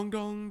 dong,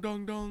 dong,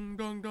 dong, dong,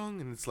 dong,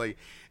 dong, and it's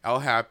all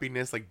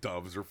happiness,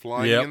 doves are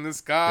flying in the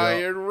sky,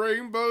 and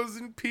rainbows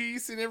and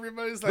peace, and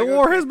everybody's like, the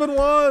war has been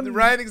won.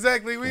 Right,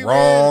 exactly. We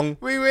win.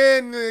 We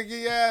win.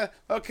 Yeah.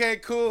 Okay,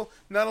 cool.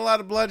 Not a lot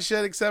of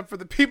bloodshed except for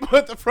the people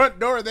at the front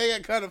door. They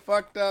got kind of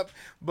fucked up,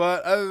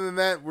 but other than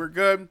that, we're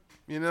good.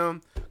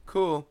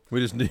 Cool.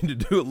 We just need to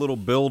do a little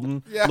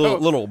building,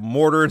 little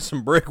mortar and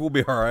some brick. We'll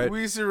be all right.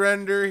 We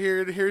surrender.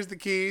 Here's the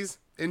keys.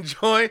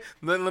 Enjoy.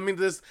 Let me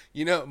just,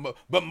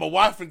 but my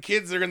wife and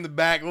kids are in the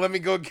back. Let me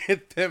go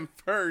get them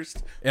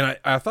first. And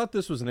I thought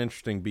this was an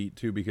interesting beat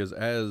too, because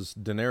as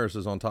Daenerys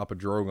is on top of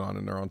Drogon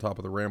and they're on top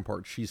of the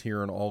rampart, she's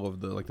hearing all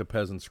of the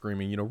peasants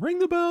screaming, ring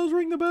the bells,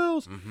 ring the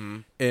bells. Mm-hmm.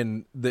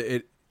 And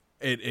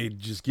it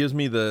just gives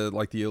me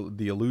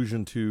the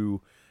allusion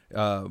to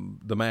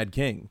the Mad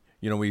King.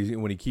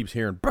 When he keeps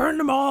hearing "burn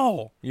them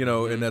all,"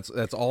 and that's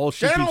all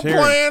she keeps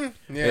hearing.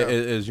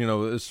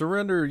 Is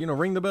surrender.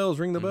 Ring the bells,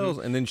 ring the bells,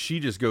 and then she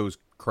just goes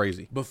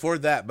crazy. Before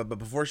that, but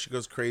before she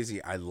goes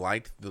crazy, I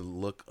liked the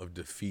look of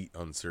defeat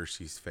on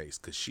Cersei's face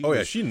because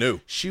she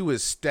knew she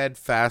was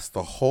steadfast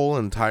the whole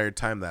entire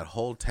time. That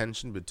whole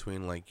tension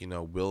between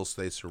will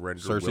they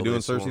surrender, Cersei will doing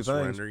they Cersei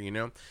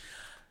surrender,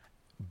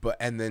 but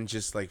and then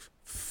just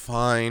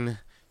fine,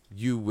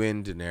 you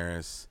win,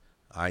 Daenerys.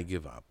 I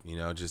give up,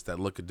 just that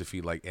look of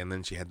defeat, and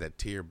then she had that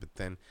tear, but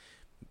then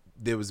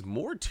there was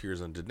more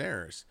tears on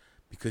Daenerys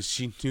because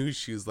she knew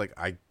she was like,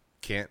 I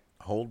can't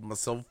hold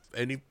myself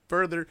any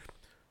further.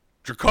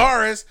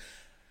 Dracarys,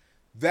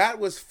 that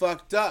was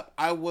fucked up.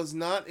 I was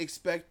not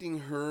expecting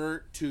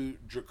her to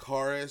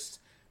Dracarys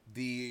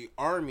the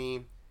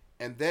army.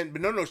 And then,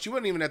 but no, she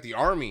wasn't even at the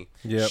army.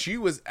 Yep. She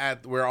was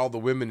at where all the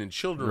women and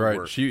children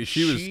were. She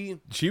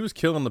was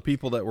killing the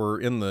people that were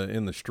in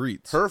the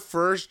streets. Her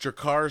first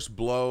Dracarys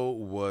blow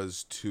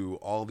was to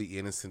all the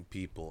innocent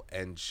people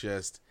and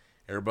just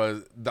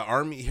everybody. The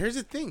army. Here's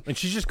the thing, and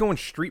she's just going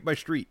street by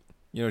street.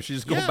 She's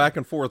just going back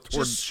and forth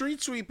toward just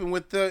street sweeping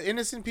with the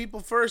innocent people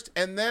first,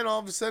 and then all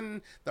of a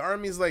sudden the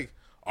army's like,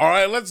 "All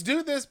right, let's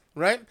do this."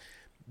 Right.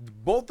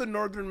 Both the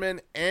Northern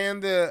men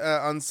and the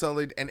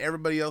Unsullied and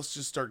everybody else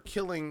just start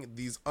killing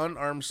these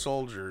unarmed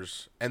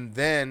soldiers, and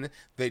then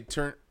they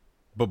turn.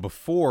 But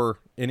before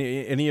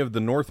any of the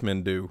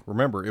Northmen do,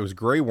 remember it was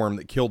Grey Worm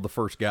that killed the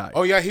first guy.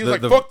 Oh yeah, he was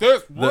fuck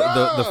this.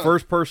 The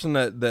first person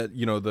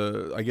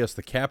that I guess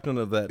the captain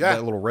of that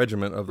little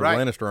regiment of the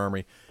Lannister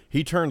army,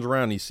 he turns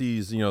around, and he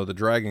sees the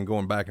dragon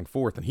going back and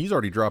forth, and he's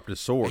already dropped his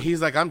sword.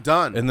 He's like, I'm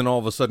done. And then all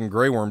of a sudden,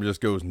 Grey Worm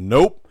just goes,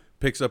 nope.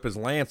 Picks up his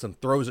lance and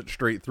throws it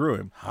straight through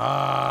him.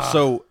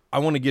 So I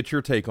want to get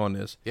your take on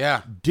this.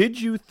 Yeah.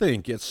 Did you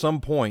think at some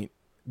point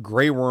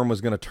Grey Worm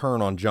was going to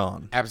turn on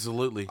Jon?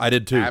 Absolutely. I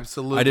did too.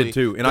 Absolutely. I did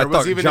too. And I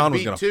thought Jon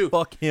was going to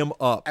fuck him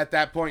up at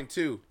that point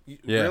too.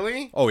 Yeah.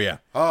 Really? Oh yeah.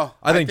 Oh,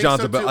 I think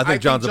Jon's a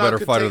better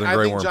fighter than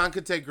Grey Worm. I think Jon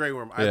could take Grey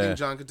Worm. I think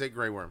Jon could take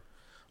Grey Worm.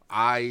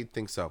 I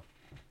think so.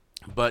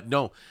 But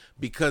no,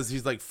 because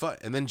he's like, fuck.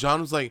 And then Jon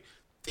was like,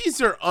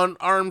 these are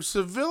unarmed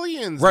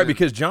civilians. Right,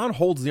 because Jon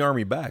holds the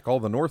army back. All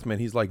the Northmen,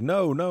 he's like,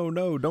 no,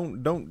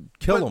 don't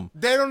kill them.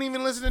 They don't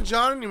even listen to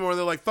Jon anymore.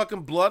 They're like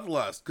fucking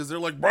bloodlust because they're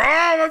like, bro,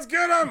 let's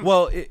get him.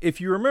 Well, if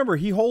you remember,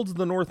 he holds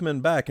the Northmen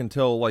back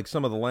until like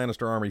some of the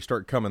Lannister army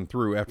start coming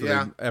through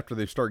after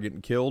they start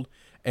getting killed.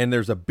 And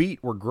there's a beat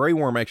where Grey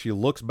Worm actually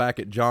looks back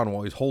at Jon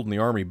while he's holding the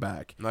army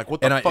back. Like,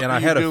 what the fuck are you doing? I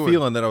had a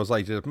feeling that I was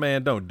like,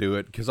 man, don't do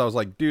it. Because I was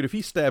like, dude, if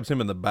he stabs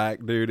him in the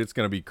back, dude, it's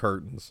going to be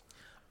curtains.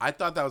 I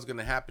thought that was going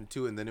to happen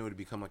too, and then it would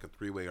become like a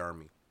 3-way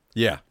army.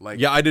 Yeah.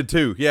 Yeah, I did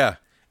too. Yeah.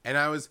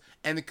 And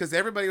because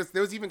everybody was,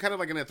 there was even kind of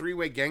like in a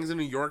 3-way Gangs of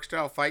New York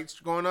style fights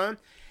going on,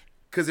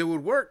 because it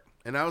would work.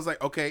 And I was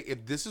like, okay,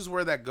 if this is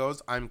where that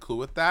goes, I'm cool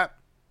with that,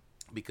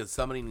 because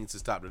somebody needs to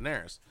stop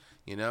Daenerys,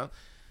 you know?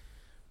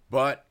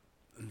 But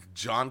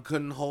Jon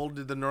couldn't hold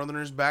the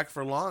Northerners back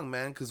for long,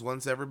 man, because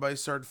once everybody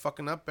started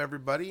fucking up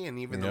everybody, and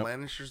even the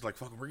Lannisters, like,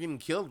 fuck, we're getting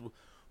killed.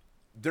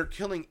 They're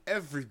killing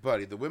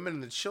everybody, the women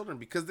and the children,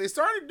 because they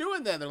started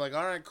doing that. They're like,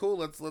 all right, cool,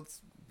 let's.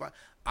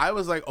 I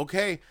was like,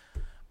 okay,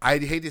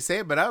 I'd hate to say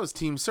it, but I was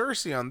Team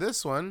Cersei on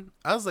this one.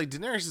 I was like,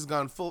 Daenerys has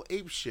gone full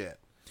ape shit.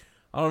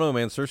 I don't know,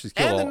 man. Cersei's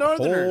killed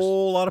a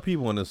whole lot of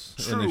people in this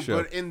show.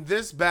 But in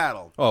this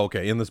battle. Oh,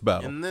 okay, in this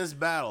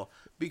battle.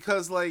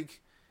 Because,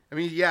 like, I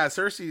mean, yeah,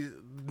 Cersei,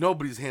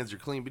 nobody's hands are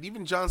clean, but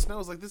even Jon Snow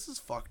was like, this is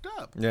fucked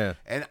up. Yeah.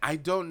 And I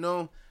don't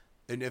know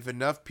if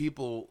enough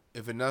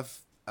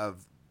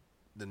of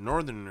the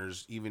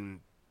Northerners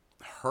even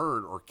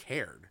heard or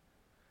cared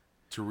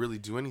to really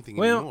do anything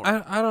anymore.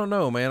 Well, I don't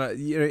know, man.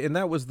 And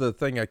that was the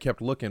thing I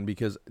kept looking,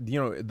 because, you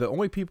know, the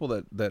only people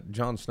that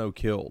Jon Snow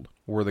killed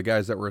were the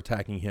guys that were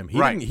attacking him. He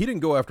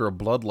didn't go after a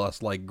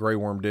bloodlust like Grey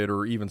Worm did,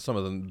 or even some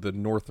of the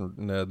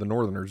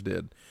Northerners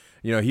did.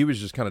 You know, he was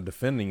just kind of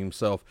defending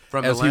himself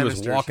from as he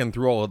was walking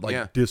through all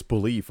of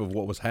disbelief of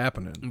what was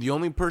happening. The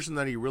only person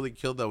that he really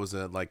killed that was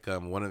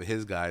one of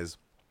his guys.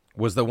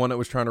 Was the one that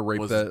was trying to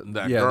rape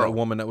that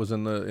woman that was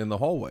in the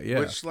hallway. Yeah,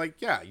 which, like,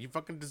 yeah, you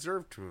fucking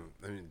deserve to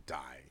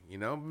die. You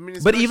know, I mean,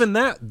 but even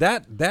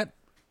that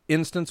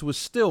instance was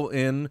still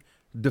in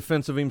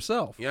defense of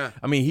himself. Yeah,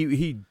 I mean,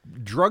 he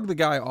drugged the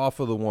guy off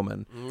of the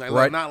woman,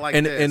 right? Not like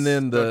and this. And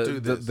then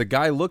the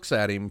guy looks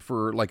at him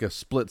for like a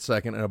split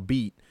second and a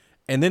beat,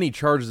 and then he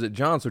charges at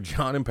Jon, so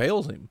Jon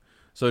impales him.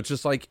 So it's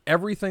just like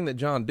everything that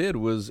Jon did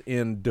was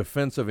in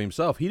defense of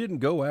himself. He didn't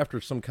go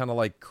after some kind of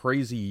like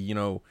crazy, you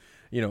know,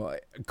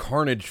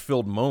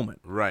 carnage-filled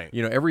moment. Right.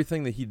 You know,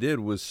 everything that he did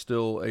was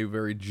still a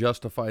very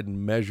justified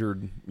and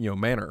measured,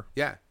 manner.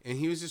 Yeah, and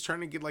he was just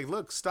trying to get like,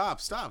 look, stop.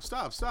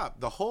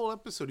 The whole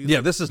episode.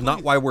 This is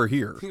not why we're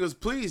here. He goes,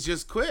 please,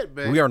 just quit,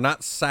 man. We are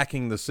not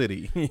sacking the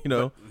city,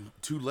 But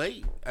too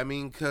late. I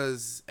mean,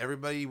 because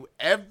everybody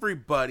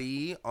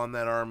on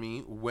that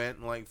army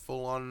went like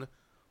full-on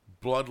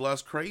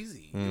bloodlust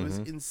crazy. It was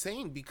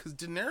insane, because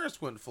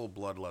Daenerys went full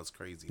bloodlust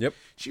crazy. Yep.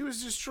 She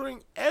was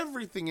destroying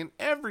everything and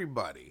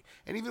everybody.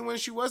 And even when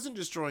she wasn't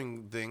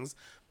destroying things,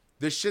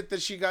 the shit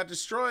that she got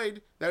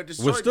destroyed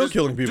was still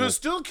killing people. Just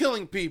still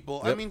killing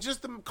people. Yep. I mean,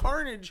 just the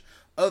carnage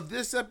of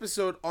this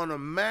episode on a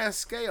mass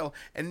scale.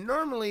 And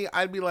normally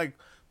I'd be like,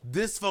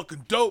 this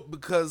fucking dope,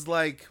 because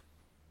like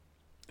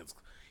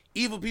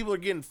evil people are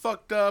getting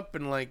fucked up,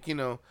 and like,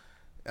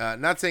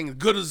 not saying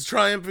good is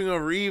triumphing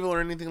over evil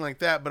or anything like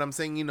that, but I'm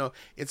saying,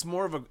 it's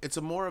more of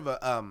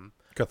a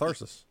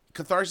catharsis,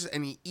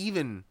 and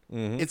even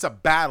it's a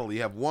battle.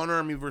 You have one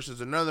army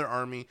versus another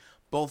army,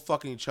 both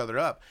fucking each other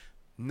up.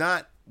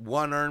 Not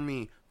one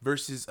army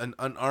versus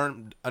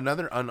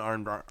another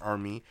unarmed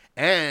army,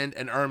 and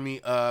an army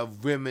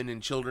of women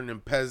and children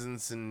and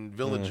peasants and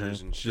villagers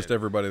and shit. Just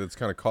everybody that's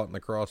kind of caught in the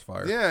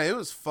crossfire. Yeah, it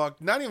was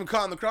fucked. Not even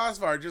caught in the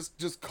crossfire,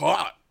 just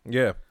caught.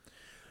 Yeah.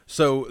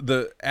 So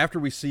after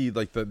we see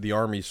like the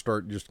army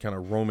start just kind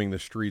of roaming the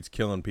streets,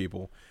 killing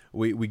people,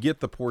 we get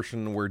the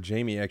portion where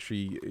Jaime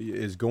actually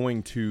is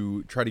going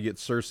to try to get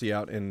Cersei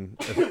out and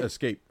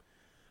escape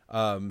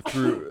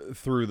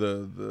through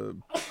the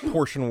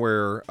portion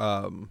where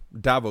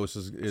Davos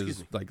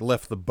is like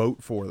left the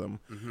boat for them.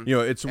 Mm-hmm.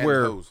 It's and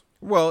where hose.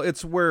 Well,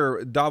 it's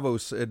where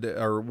Davos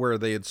or where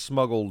they had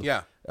smuggled.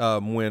 Yeah.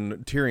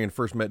 When Tyrion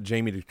first met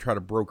Jaime to try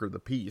to broker the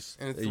peace,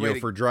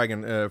 for the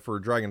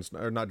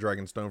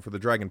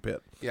Dragon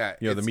Pit. Yeah,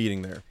 the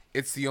meeting there.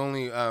 It's the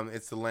only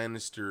it's the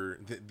Lannister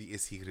the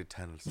secret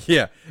tunnels.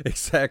 Yeah,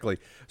 exactly.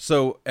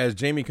 So as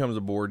Jaime comes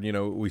aboard,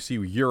 we see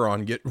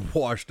Euron get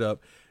washed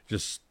up,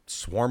 just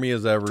swarmy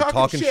as ever,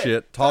 talking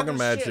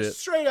mad shit,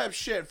 straight up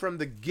shit from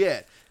the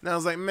get. And I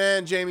was like,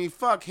 man, Jaime,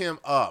 fuck him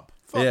up.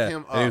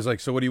 Him up. And he was like,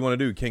 so what do you want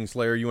to do,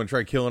 Kingslayer? You want to try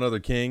to kill another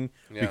king?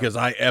 Yeah. Because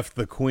I effed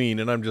the queen.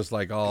 And I'm just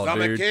like, oh, dude.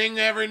 I'm a king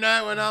every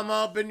night when I'm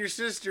up in your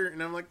sister.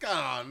 And I'm like,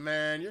 oh,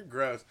 man, you're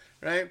gross.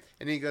 Right?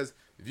 And he goes,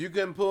 if you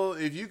can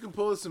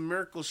pull some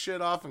miracle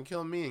shit off and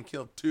kill me and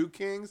kill 2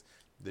 kings,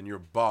 then you're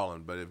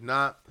balling. But if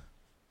not,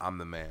 I'm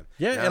the man.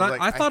 Yeah, and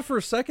I thought for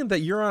a second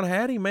that Euron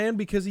had him, man,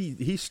 because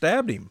he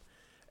stabbed him.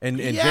 And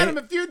he had him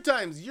a few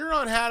times.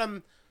 Euron had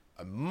him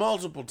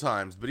multiple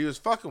times, but he was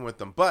fucking with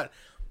them. But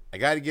I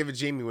got to give it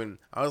Jaime when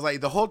I was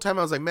like, the whole time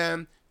I was like,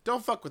 man,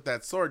 don't fuck with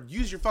that sword.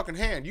 Use your fucking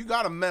hand. You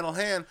got a metal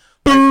hand.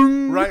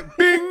 Boom. Right?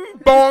 Bing,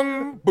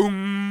 bong,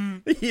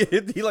 boom.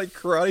 he like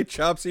karate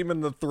chops him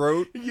in the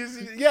throat.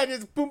 Yeah,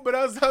 just boom. But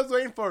I was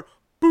waiting for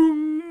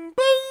boom, boom,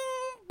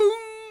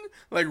 boom.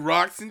 Like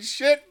rocks and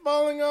shit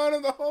falling on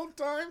him the whole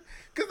time.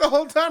 Because the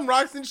whole time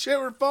rocks and shit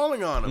were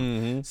falling on him.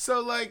 Mm-hmm.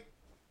 So, like,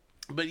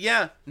 but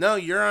yeah, no,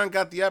 Euron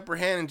got the upper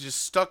hand and just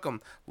stuck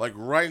him, like,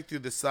 right through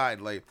the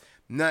side. Like,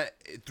 not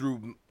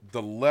through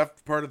the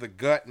left part of the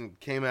gut and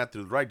came out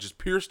through the right. Just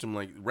pierced him,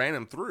 like, ran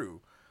him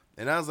through.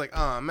 And I was like,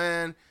 oh,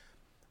 man,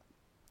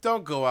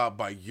 don't go out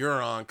by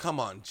Euron.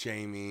 Come on,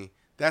 Jaime.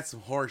 That's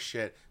some horse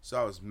shit.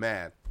 So I was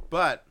mad.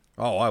 But...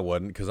 Oh, I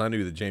wasn't, because I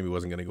knew that Jaime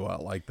wasn't going to go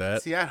out like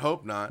that. See, I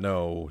hope not.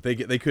 No, they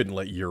couldn't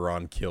let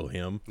Euron kill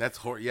him. That's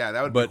yeah,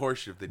 that would be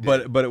horseshit if they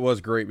did. But it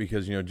was great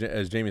because, you know,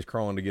 as Jaime's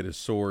crawling to get his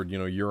sword, you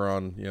know,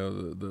 Euron, you know,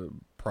 the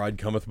pride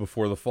cometh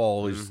before the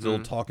fall. He's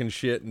still talking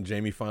shit, and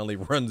Jaime finally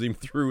runs him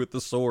through with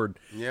the sword.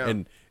 Yeah.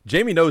 And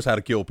Jaime knows how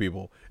to kill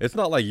people. It's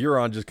not like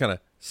Euron just kind of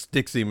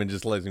sticks him and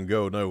just lets him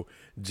go. No,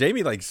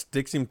 Jaime like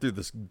sticks him through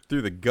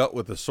the gut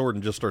with the sword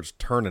and just starts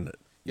turning it.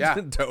 Yeah.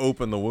 To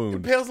open the wound.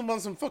 Impales him on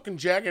some fucking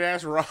jagged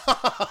ass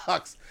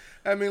rocks.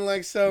 I mean,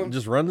 like, so.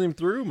 Just runs him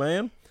through,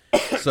 man.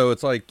 So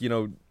it's like, you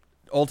know,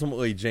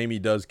 ultimately Jaime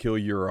does kill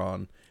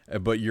Euron,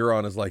 but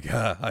Euron is like,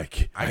 I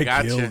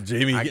killed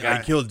Jaime.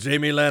 I killed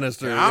Jaime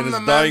Lannister in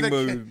his dying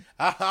mood.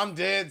 I'm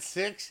dead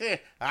 60.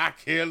 I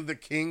killed the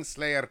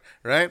Kingslayer,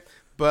 right?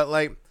 But,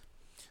 like,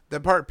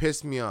 that part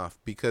pissed me off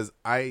because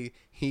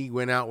he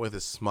went out with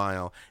a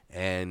smile,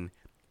 and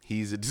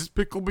he's a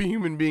despicable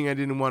human being. I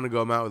didn't want to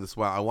go out with a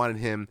smile. I wanted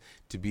him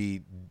to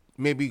be,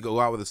 maybe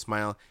go out with a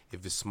smile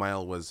if his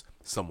smile was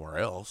somewhere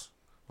else,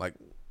 like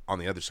on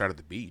the other side of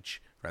the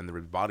beach, and the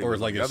body or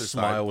was like on the his other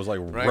smile side, was like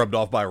right? rubbed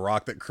off by a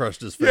rock that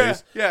crushed his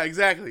face. Yeah,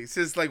 exactly. It's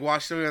just like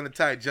washed away on the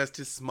tide, just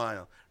his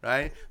smile,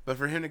 right? But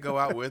for him to go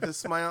out with a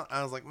smile,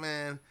 I was like,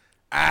 man,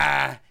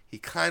 he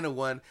kind of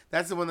won.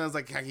 That's the one that was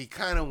like, he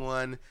kind of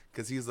won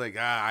because he's like,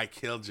 I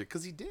killed you,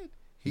 because he did.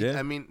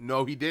 I mean,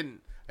 no, he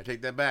didn't. I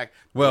take that back.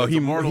 Well, he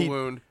mortally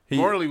wounded.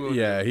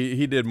 Yeah,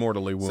 he did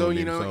mortally wound. So,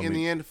 you know, in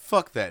the end,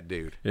 fuck that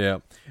dude. Yeah,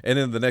 and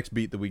then the next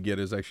beat that we get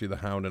is actually the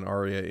Hound and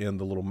Arya in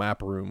the little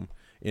map room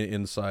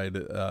inside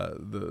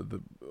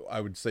the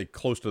I would say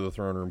close to the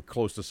throne room,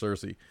 close to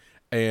Cersei.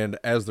 And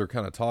as they're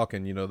kind of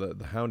talking, you know,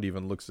 the Hound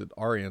even looks at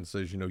Arya and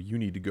says, you know, you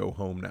need to go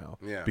home now.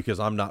 Yeah. Because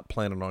I'm not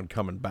planning on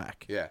coming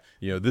back. Yeah.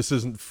 You know, this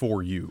isn't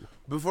for you.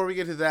 Before we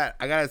get to that,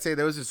 I gotta say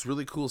there was this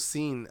really cool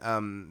scene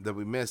that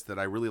we missed that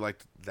I really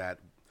liked, that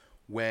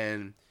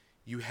when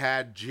you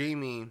had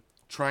Jaime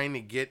trying to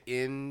get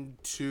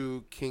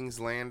into King's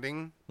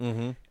Landing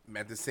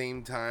at the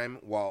same time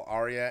while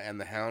Arya and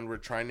the Hound were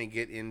trying to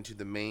get into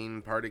the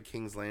main part of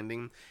King's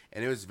Landing,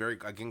 and it was very,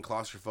 again,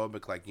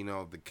 claustrophobic, like, you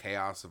know, the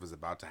chaos of was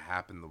about to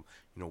happen, the, you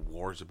know,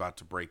 war's about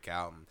to break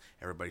out, and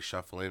everybody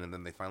shuffle in, and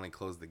then they finally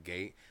close the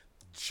gate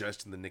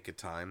just in the nick of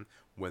time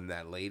when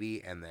that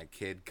lady and that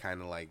kid kind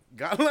of like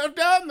got left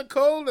out in the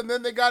cold, and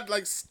then they got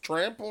like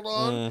trampled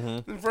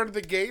on in front of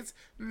the gates,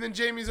 and then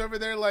Jaime's over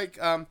there like,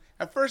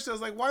 at first I was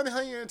like, why the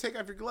hell are you gonna take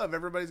off your glove?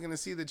 Everybody's gonna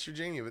see that you're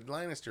Jaime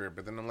Lannister.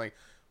 But then I'm like,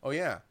 oh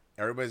yeah,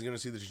 everybody's gonna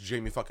see that you're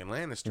Jaime fucking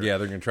Lannister. Yeah,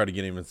 they're gonna try to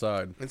get him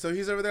inside. And so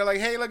he's over there like,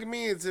 hey, look at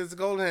me, it's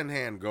Gold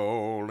Hand.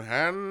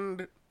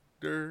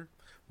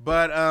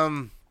 But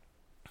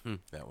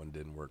that one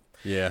didn't work.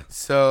 Yeah.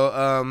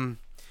 So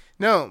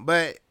no,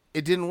 but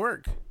it didn't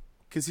work.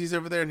 Because he's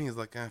over there and he's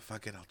like,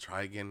 fuck it, I'll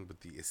try again with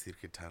the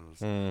Isirka tunnels.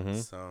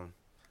 So,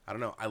 I don't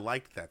know. I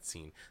liked that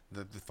scene.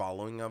 The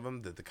following of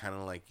them, the kind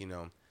of like, you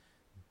know,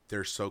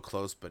 they're so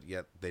close, but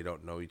yet they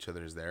don't know each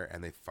other is there.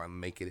 And they finally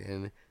make it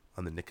in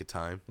on the nick of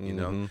time, you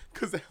know?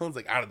 Because the Hound's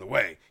like out of the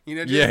way. You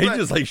know? Yeah, he's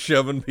just like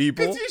shoving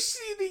people. Because you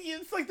see,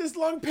 it's like this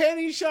long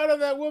panty shot of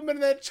that woman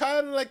and that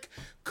child, and like,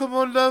 come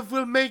on, love,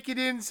 we'll make it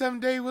in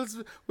someday.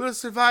 We'll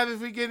survive if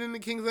we get into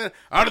King's Land.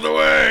 Out of the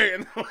way!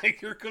 And like,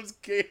 here comes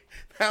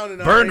Hound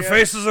and Burn Arya.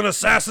 faces and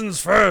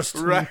assassins first.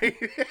 Right?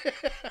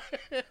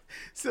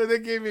 So they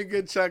gave me a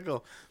good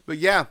chuckle. But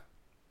yeah,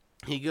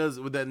 he goes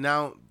with that.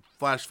 Now,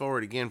 flash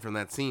forward again from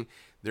that scene.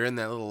 They're in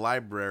that little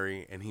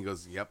library, and he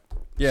goes, yep.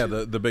 Yeah,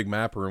 the big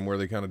map room where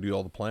they kind of do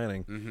all the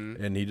planning.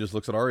 And he just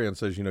looks at Arya and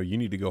says, you know, you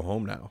need to go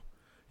home now.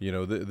 You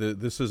know,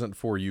 this isn't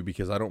for you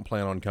because I don't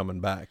plan on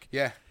coming back.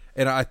 Yeah.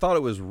 And I thought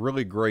it was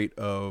really great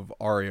of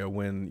Arya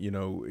when, you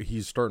know,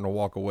 he's starting to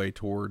walk away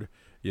toward,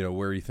 you know,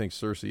 where he thinks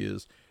Cersei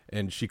is.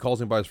 And she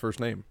calls him by his first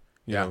name.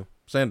 You know,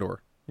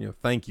 Sandor, you know,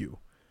 thank you.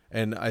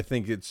 And I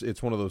think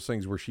it's one of those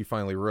things where she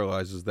finally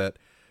realizes that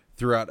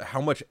throughout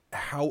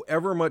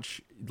however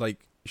much,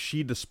 like,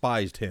 she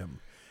despised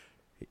him,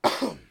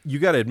 you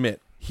got to admit,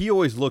 he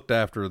always looked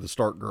after the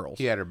Stark girls.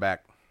 He had her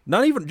back.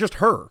 Not even just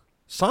her.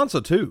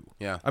 Sansa, too.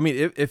 Yeah. I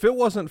mean, if it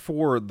wasn't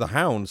for the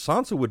Hound,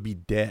 Sansa would be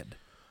dead.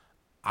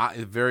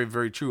 Very,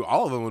 very true.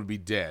 All of them would be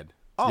dead.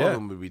 All of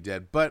them would be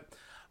dead. But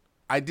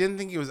I didn't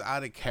think it was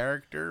out of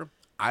character.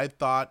 I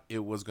thought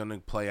it was going to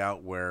play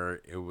out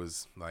where it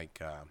was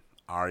like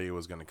Arya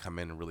was going to come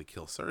in and really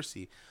kill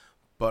Cersei.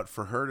 But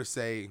for him to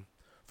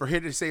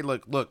say,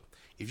 look,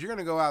 if you're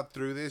gonna go out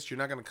through this, you're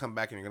not gonna come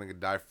back and you're gonna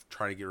die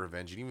trying to get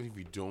revenge. And even if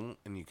you don't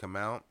and you come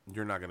out,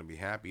 you're not gonna be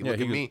happy. Yeah,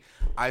 Look at me.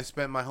 I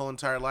spent my whole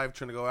entire life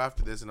trying to go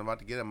after this, and I'm about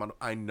to get him.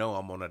 I know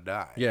I'm gonna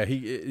die. Yeah,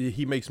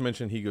 he makes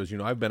mention. He goes,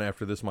 I've been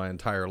after this my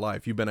entire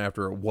life. You've been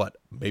after it, what,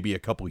 maybe a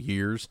couple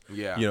years.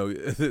 Yeah.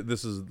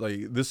 This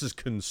has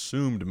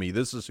consumed me.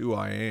 This is who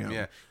I am.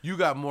 Yeah, you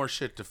got more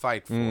shit to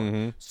fight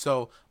for.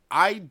 So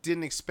I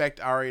didn't expect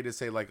Arya to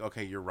say like,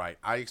 okay, you're right.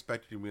 I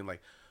expected you to be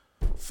like,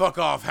 fuck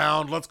off,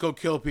 Hound. Let's go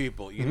kill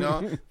people.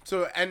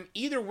 So, and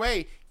either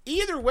way,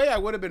 I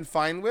would have been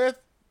fine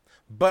with.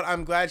 But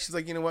I'm glad she's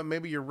like, you know what?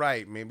 Maybe you're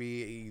right.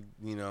 Maybe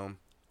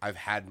I've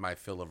had my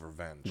fill of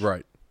revenge.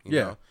 Right. You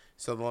know?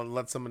 So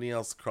let somebody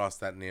else cross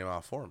that name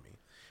off for me.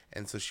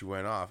 And so she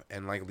went off.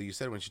 And like you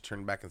said, when she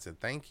turned back and said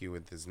thank you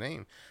with his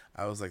name,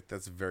 I was like,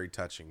 that's very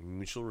touching.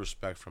 Mutual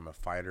respect from a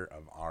fighter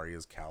of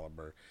Arya's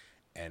caliber.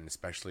 And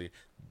especially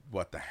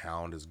what the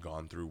Hound has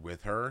gone through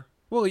with her.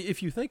 Well,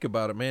 if you think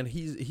about it, man,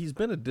 he's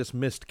been a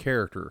dismissed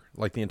character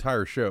like the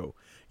entire show.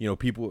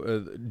 People,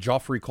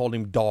 Joffrey called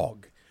him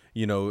Dog.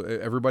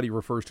 Everybody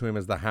refers to him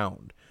as the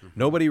Hound.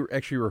 Nobody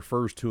actually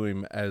refers to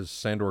him as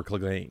Sandor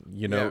Clegane.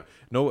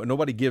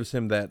 Nobody gives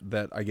him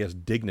that I guess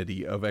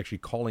dignity of actually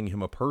calling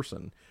him a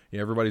person.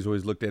 Everybody's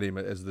always looked at him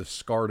as this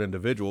scarred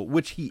individual,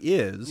 which he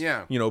is.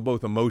 Yeah.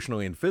 Both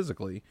emotionally and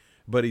physically.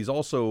 But he's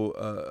also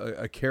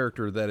a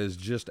character that is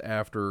just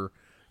after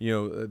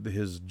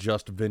his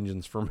just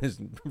vengeance from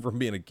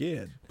being a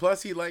kid.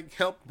 Plus, he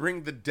helped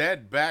bring the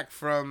dead back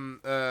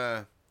from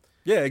yeah,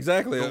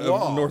 exactly,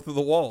 north of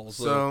the walls.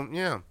 So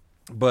yeah.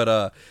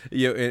 But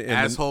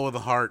asshole with a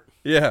heart.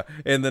 Yeah,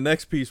 and the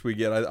next piece we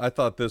get, I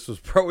thought this was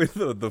probably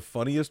the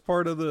funniest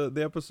part of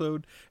the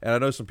episode, and I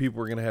know some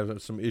people are going to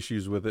have some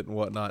issues with it and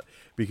whatnot,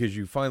 because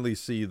you finally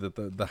see that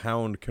the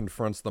Hound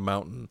confronts the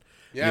Mountain.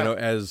 Yeah.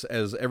 As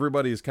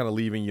everybody's kind of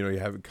leaving, you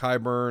have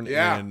Qyburn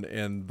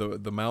and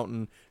the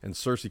Mountain and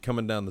Cersei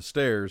coming down the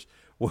stairs.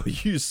 Well,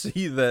 you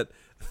see that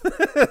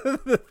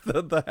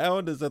the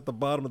Hound is at the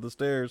bottom of the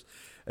stairs,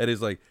 and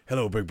he's like,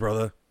 "Hello, big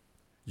brother.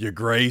 Your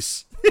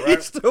Grace." Right.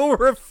 He still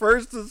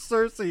refers to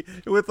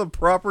Cersei with a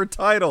proper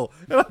title.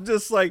 And I'm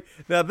just like,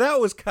 now that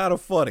was kind of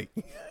funny.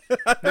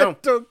 I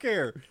don't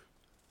care.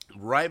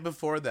 Right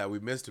before that, we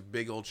missed a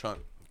big old chunk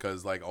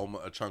because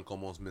a chunk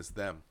almost missed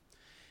them.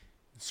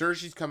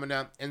 Cersei's coming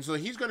down, and so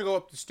he's going to go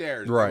up the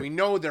stairs. Right. And we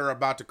know they're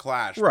about to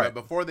clash. Right.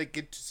 But before they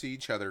get to see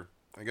each other,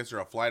 I guess they're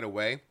a flight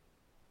away.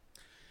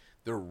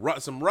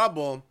 There's some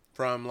rubble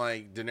from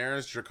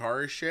Daenerys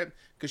Dracarys shit,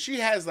 because she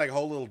has a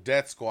whole little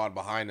death squad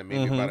behind him,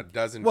 maybe about a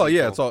dozen. Well, people.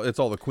 Yeah, it's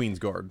all the Queen's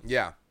Guard.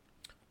 Yeah,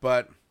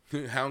 but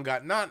Hound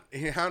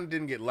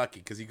didn't get lucky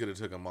because he could have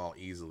took them all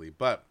easily.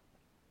 But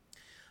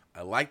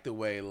I like the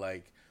way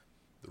the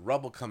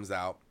rubble comes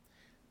out,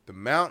 the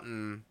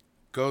Mountain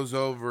goes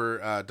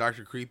over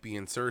Dr. Creepy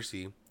and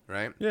Cersei,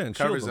 right? Yeah, and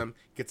covers them,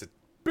 gets a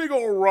big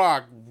old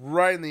rock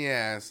right in the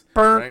ass,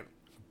 Burn. Right?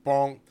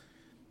 Bonk.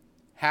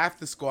 Half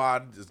the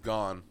squad is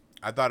gone.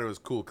 I thought it was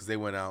cool because they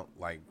went out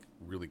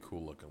really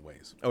cool looking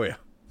ways. Oh yeah,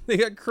 they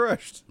got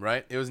crushed.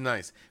 Right, it was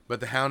nice. But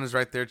the Hound is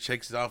right there,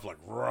 shakes it off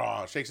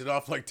shakes it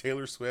off like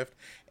Taylor Swift,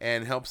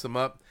 and helps them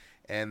up,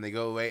 and they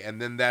go away.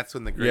 And then that's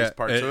when the Grace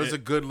part. So it was a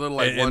good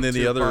little and then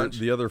punch.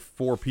 the other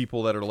four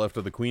people that are left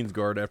of the Queen's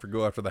Guard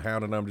go after the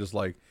Hound, and I'm just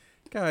like,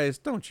 guys,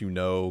 don't you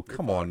know?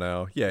 Come on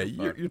now, yeah,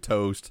 you're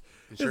toast.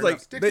 It's sure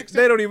like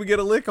they don't even get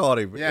a lick on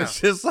him. Yeah. It's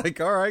just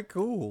like, all right,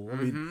 cool. I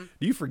mean,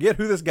 do you forget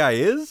who this guy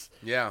is?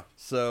 Yeah.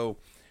 So.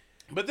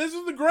 But this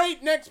is the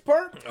great next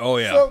part. Oh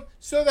yeah.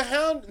 So the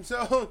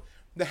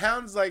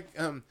Hound's like,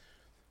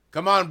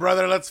 come on,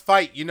 brother, let's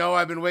fight.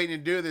 I've been waiting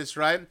to do this,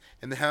 right?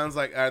 And the Mountain's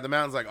like,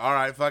 all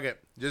right, fuck it.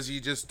 He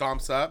just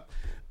stomps up.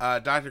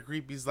 Dr.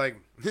 Creepy's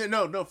like,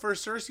 no.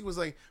 First Cersei was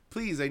like,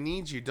 please, I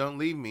need you. Don't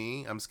leave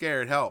me. I'm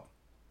scared. Help.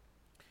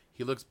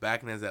 He looks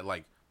back and has that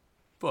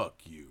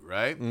fuck you,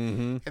 right?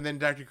 Mm-hmm. And then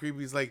Dr.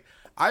 Creepy's like,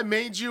 I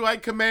made you. I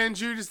command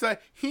you to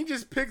stop. He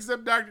just picks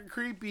up Dr.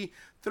 Creepy,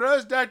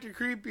 throws Dr.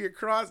 Creepy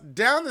across,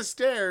 down the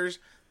stairs,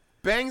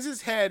 bangs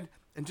his head,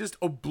 and just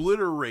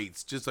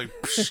obliterates. Just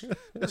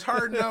it's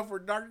hard enough where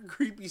Dr.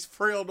 Creepy's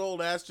frail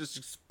old ass just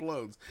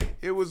explodes.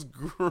 It was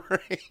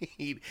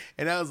great.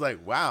 And I was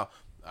like, wow,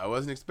 I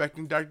wasn't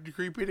expecting Dr.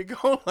 Creepy to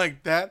go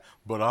like that,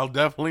 but I'll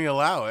definitely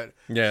allow it.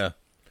 Yeah.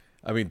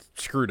 I mean,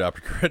 screw Dr.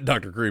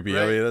 Creepy.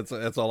 Right. I mean,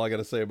 that's all I got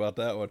to say about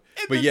that one.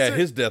 But yeah,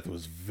 his death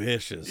was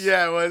vicious.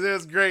 Yeah, it was. It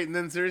was great. And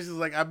then Cersei's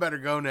like, I better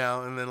go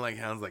now. And then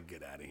Hound's like,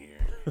 get out of here,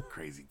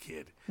 crazy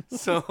kid.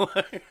 So,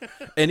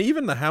 and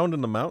even the Hound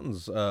in the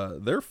Mountains,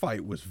 their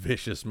fight was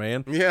vicious,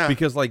 man. Yeah,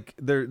 because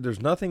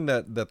there's nothing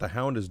that the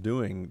Hound is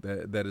doing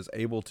that is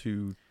able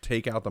to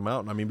take out the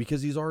Mountain. I mean,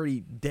 because he's already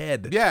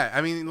dead. Yeah,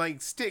 I mean,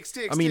 stick.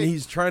 I mean,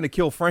 he's trying to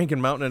kill Franken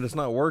Mountain and it's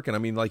not working. I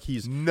mean,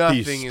 he's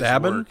nothing is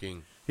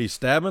working. He's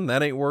stabbing,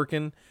 that ain't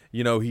working.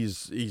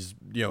 He's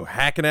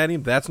hacking at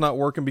him, that's not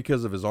working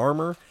because of his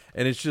armor,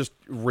 and it's just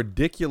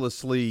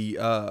ridiculously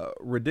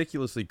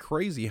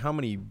crazy how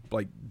many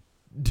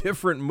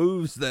different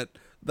moves that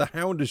the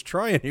hound is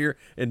trying here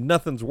and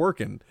nothing's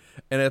working.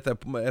 And at the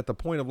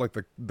point of like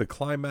the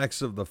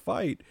climax of the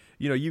fight,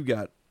 you know, you've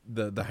got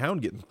the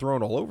hound getting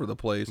thrown all over the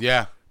place.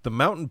 Yeah. The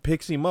mountain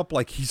picks him up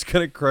like he's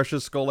going to crush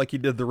his skull like he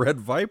did the Red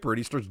Viper, and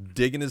he starts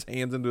digging his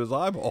hands into his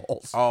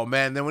eyeballs. Oh,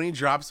 man. Then when he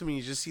drops him and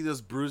you just see those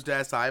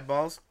bruised-ass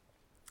eyeballs.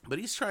 But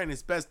he's trying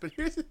his best. But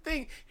here's the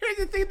thing. Here's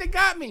the thing that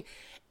got me.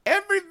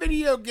 Every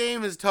video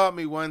game has taught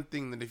me one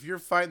thing, that if you're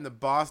fighting the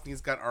boss and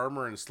he's got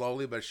armor and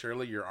slowly but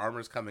surely your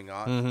armor's coming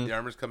off, the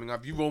armor's coming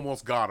off, you've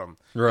almost got him.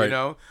 Right. You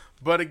know?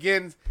 But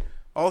again,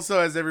 also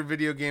as every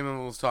video game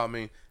almost taught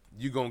me,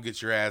 you going to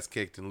get your ass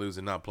kicked and lose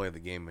and not play the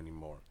game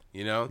anymore.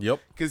 You know? Yep.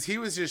 Because he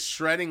was just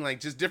shredding, like,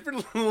 just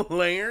different little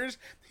layers.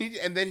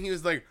 And then he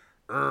was like,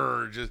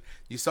 just,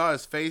 you saw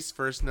his face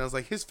first, and I was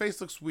like, his face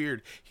looks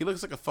weird. He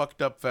looks like a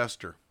fucked up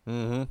Fester.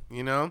 Mm-hmm.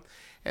 You know?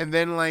 And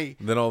then, like...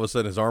 Then all of a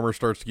sudden his armor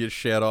starts to get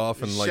shed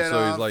off, and, like,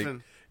 so he's like...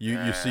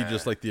 You see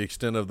just, like, the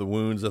extent of the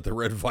wounds that the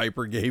Red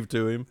Viper gave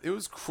to him. It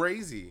was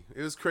crazy.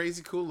 It was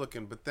crazy cool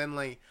looking. But then,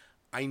 like,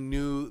 I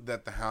knew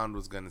that the hound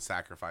was going to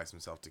sacrifice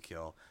himself to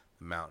kill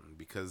mountain,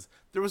 because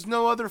there was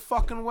no other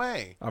fucking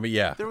way. I mean,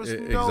 yeah, there was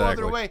no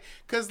other way.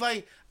 Because,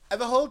 like,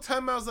 the whole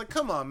time I was like,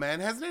 come on, man,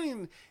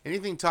 hasn't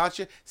anything taught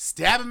you?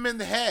 Stab him in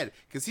the head,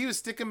 because he was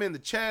sticking him in the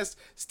chest,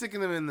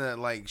 sticking him in the,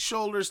 like,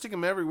 shoulders, sticking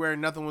him everywhere,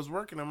 and nothing was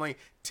working. I'm like,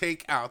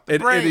 take out the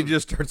brain. And he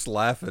just starts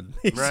laughing.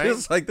 He's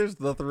just like,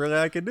 there's nothing really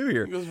I can do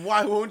here. He goes,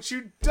 why won't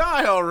you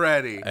die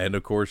already? And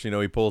of course, you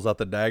know, he pulls out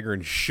the dagger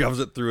and shoves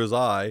it through his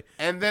eye.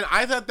 And then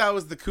I thought that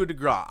was the coup de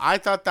grace. I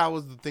thought that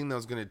was the thing that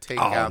was going to take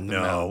out the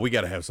mountain. We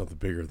got to have something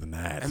bigger than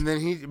that. And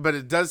then but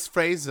it does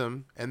phase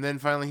him. And then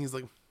finally he's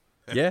like,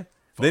 yeah.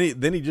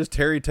 Then he just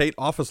Terry Tate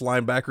office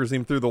linebackers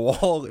him through the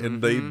wall,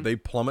 and they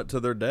plummet to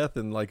their death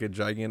in like a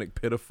gigantic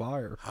pit of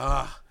fire.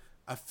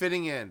 A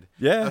fitting end.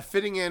 Yeah. A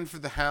fitting end for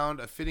the hound,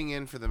 a fitting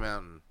end for the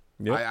mountain.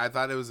 Yep. I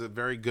thought it was a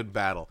very good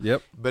battle.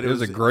 Yep. But it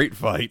was a great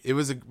fight. It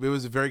was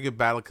a very good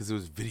battle because it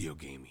was video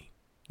gamey.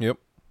 Yep.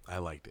 I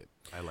liked it.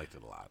 I liked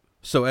it a lot.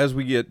 So as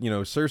we get, you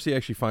know, Cersei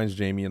actually finds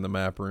Jaime in the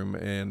map room,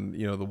 and,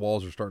 you know, the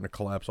walls are starting to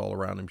collapse all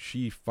around him.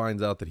 She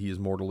finds out that he is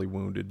mortally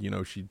wounded. You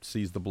know, she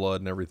sees the blood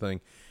and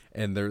everything,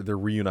 and they're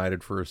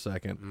reunited for a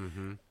second.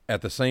 Mm-hmm.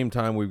 At the same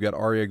time, we've got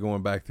Arya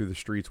going back through the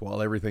streets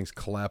while everything's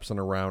collapsing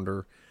around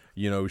her.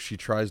 You know, she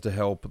tries to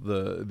help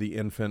the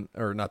infant,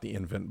 or not the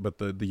infant, but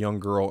the young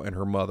girl and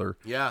her mother.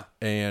 Yeah.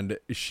 And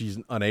she's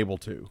unable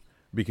to,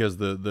 because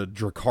the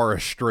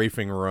Dracarys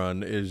strafing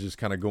run is just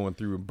kind of going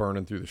through and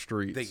burning through the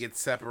streets. They get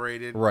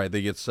separated. Right,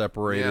 they get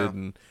separated. Yeah.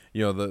 And,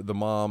 you know, the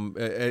mom,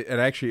 and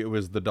actually it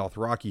was the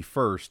Dothraki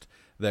first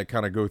that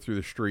kind of go through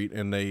the street,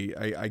 and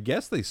I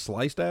guess they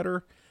sliced at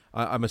her.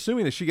 I'm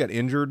assuming that she got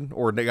injured,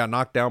 or they got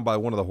knocked down by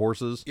one of the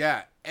horses.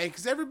 Yeah,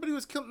 because everybody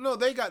was killed. No,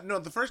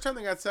 the first time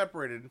they got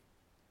separated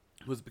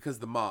was because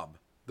the mob.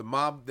 The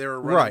mob, they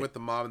were running with the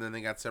mob, and then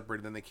they got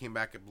separated. Then they came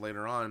back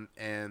later on,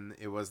 and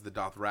it was the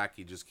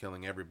Dothraki just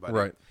killing everybody.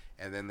 Right.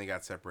 And then they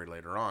got separated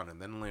later on.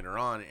 And then later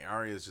on,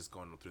 Arya's just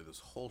going through this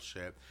whole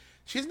shit.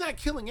 She's not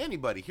killing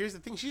anybody. Here's the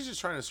thing. She's just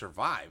trying to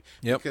survive.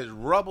 Yep. Because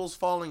rubble's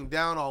falling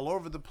down all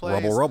over the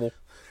place. Rubble.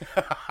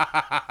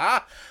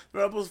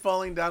 Rubble's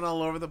falling down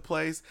all over the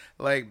place.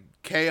 Like,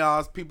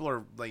 chaos. People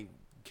are, like,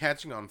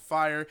 catching on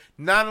fire.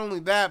 Not only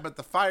that, but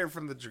the fire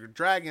from the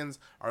dragons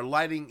are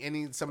lighting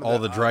all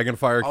the dragon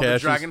fire caches. All the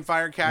dragon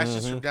fire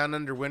caches from down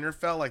under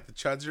Winterfell, like the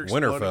chuds are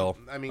exploding. Winterfell.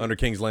 I mean, under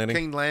King's Landing.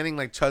 King's Landing,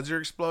 like chuds are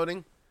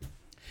exploding.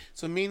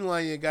 So meanwhile,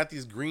 you got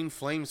these green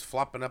flames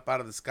flopping up out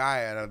of the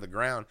sky, out of the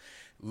ground,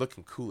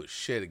 looking cool as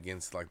shit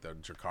against like the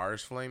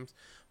Dracarys flames,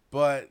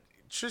 but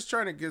just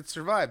trying to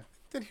survive.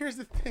 Then here's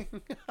the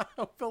thing.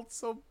 I felt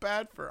so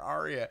bad for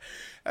Arya.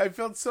 I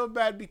felt so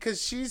bad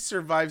because she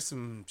survived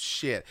some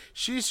shit.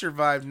 She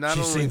survived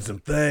She's seen some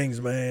things,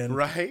 man.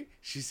 Right?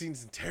 She's seen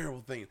some terrible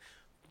things.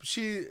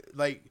 She,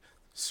 like,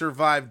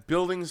 survived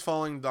buildings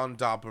falling on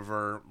top of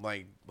her,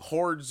 like,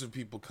 hordes of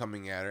people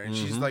coming at her, and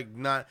she's, like,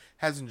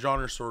 hasn't drawn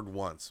her sword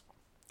once.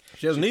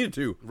 She hasn't needed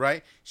to.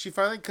 Right? She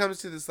finally comes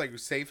to this, like,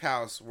 safe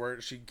house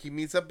where she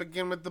meets up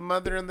again with the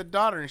mother and the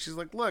daughter, and she's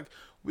like, look,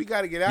 we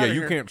got to get out of here.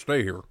 Yeah, you can't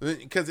stay here.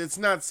 Because it's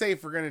not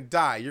safe. We're going to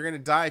die. You're going to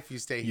die if you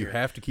stay here. You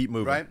have to keep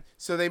moving. Right?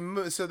 So they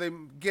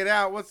get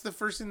out. What's the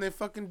first thing they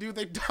fucking do?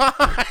 They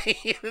die.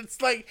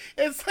 It's like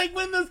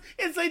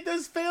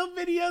those failed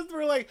videos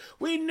where, like,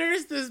 we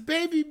nursed this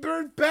baby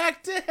bird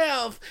back to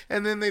health,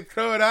 and then they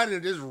throw it out and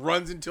it just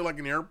runs into, like,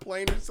 an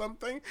airplane or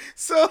something.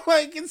 So,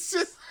 like, it's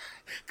just...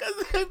 Because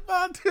they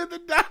fall to the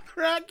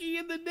Dothraki,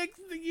 and the next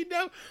thing you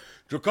know,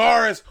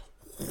 Dracarys,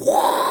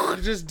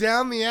 just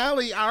down the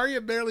alley.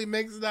 Arya barely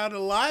makes it out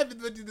alive.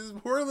 But this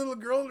poor little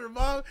girl and her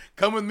mom,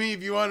 come with me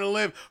if you want to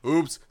live.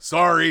 Oops,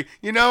 sorry.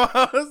 You know,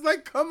 I was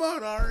like, come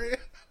on, Arya.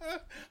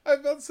 I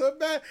felt so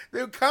bad.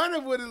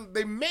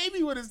 They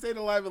maybe would have stayed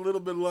alive a little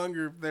bit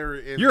longer if they were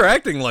in. You're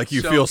acting like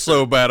you feel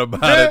so bad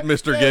about it,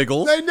 Mr.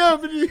 Giggles. I know,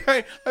 but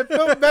I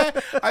felt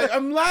bad.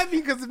 I'm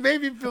laughing because it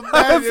made me feel bad.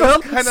 I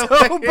felt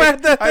so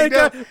bad that they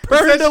got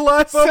burned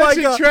alive. Oh my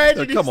God.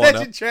 Tragedy,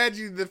 such a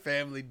tragedy. The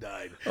family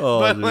died.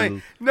 Oh, but, like,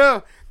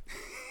 no.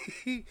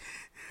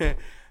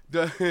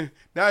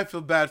 Now I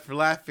feel bad for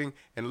laughing,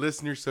 and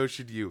listeners, so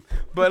should you.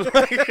 But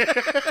like,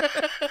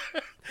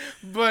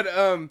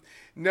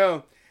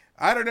 no,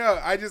 I don't know.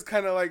 I just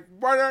kind of like,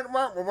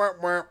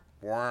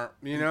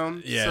 you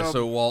know. Yeah.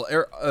 So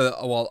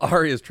while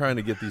Arya is trying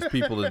to get these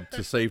people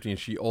to safety, and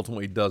she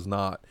ultimately does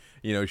not,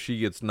 you know, she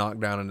gets knocked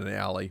down in the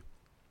alley,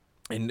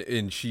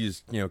 and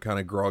she's, you know, kind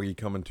of groggy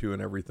coming to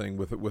and everything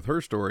with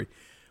her story.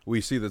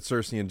 We see that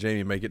Cersei and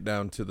Jaime make it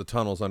down to the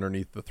tunnels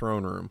underneath the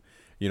throne room,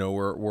 you know,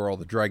 where all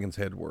the Dragon's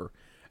Head were.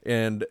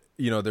 And,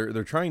 you know,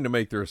 they're trying to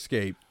make their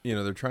escape. You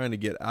know, they're trying to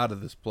get out of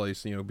this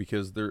place, you know,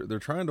 because they're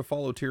trying to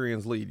follow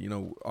Tyrion's lead. You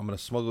know, I'm going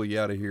to smuggle you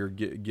out of here,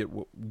 get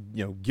what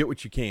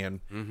you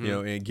can, you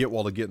know, and get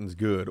while the getting's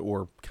good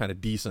or kind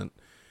of decent.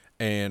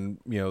 And,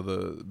 you know,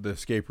 the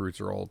escape routes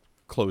are all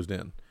closed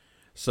in.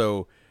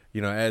 So,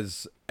 you know,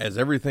 as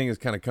everything is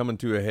kind of coming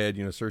to a head,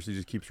 you know, Cersei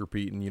just keeps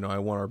repeating, you know, I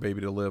want our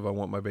baby to live. I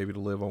want my baby to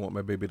live. I want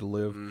my baby to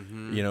live.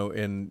 You know,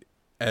 and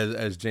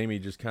as Jaime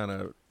just kind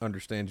of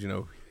understands, you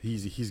know,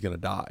 he's going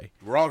to die.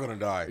 We're all going to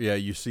die. Yeah,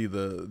 you see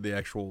the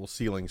actual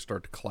ceiling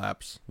start to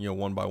collapse, you know,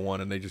 one by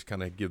one, and they just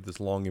kind of give this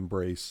long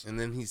embrace. And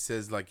then he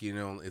says, like, you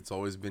know, it's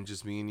always been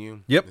just me and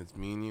you. Yep. It's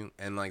me and you.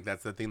 And, like,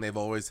 that's the thing they've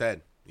always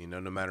said, you know,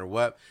 no matter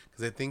what.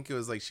 Because I think it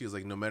was like, she was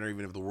like, no matter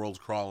even if the world's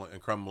crawling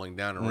and crumbling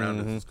down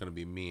around us, it's going to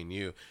be me and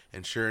you.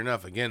 And sure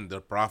enough, again,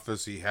 the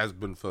prophecy has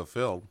been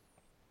fulfilled.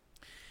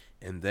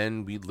 And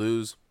then we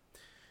lose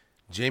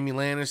Jaime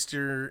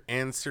Lannister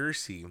and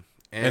Cersei.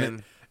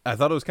 And I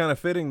thought it was kind of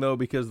fitting, though,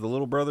 because the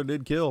little brother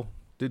did kill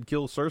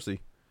Cersei.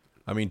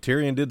 I mean,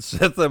 Tyrion did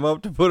set them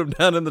up to put him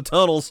down in the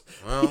tunnels.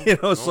 Well, you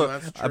know, so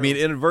I mean,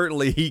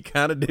 inadvertently, he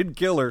kind of did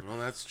kill her. Well,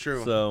 that's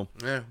true. So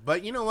yeah,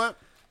 but you know what?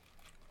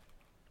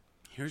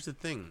 Here's the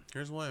thing.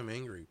 Here's why I'm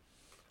angry.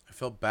 I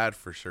felt bad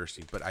for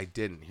Cersei, but I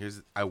didn't.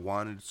 I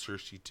wanted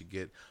Cersei to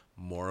get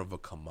more of a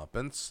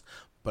comeuppance,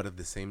 but at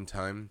the same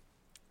time,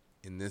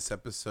 in this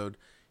episode,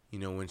 you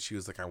know, when she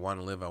was like, I want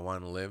to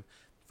live,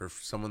 for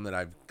someone that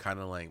I've kind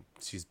of like,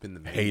 she's been the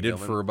main hated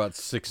villain for about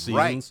 6 seasons.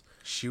 Right.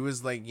 She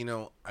was like, you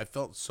know, I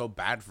felt so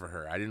bad for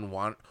her. I didn't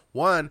want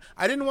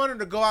her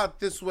to go out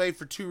this way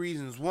for 2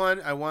 reasons.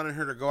 One, I wanted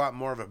her to go out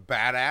more of a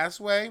badass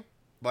way.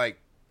 Like,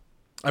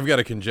 I've got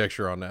a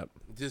conjecture on that.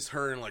 Just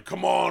her and like,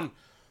 come on,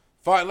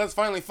 fight, let's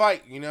finally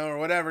fight, you know, or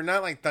whatever.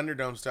 Not like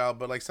Thunderdome style,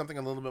 but like something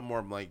a little bit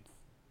more like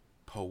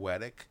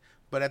poetic.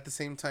 But at the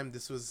same time,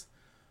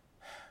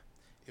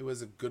 it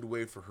was a good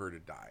way for her to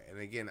die. And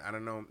again, I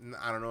don't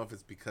know if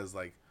it's because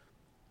like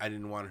I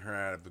didn't want her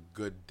out of a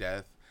good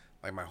death,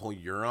 like my whole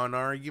Euron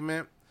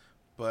argument,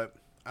 but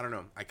I don't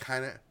know. I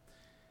kind of,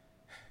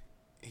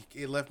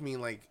 it left me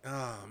like,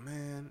 oh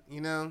man, you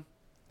know,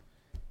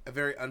 a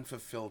very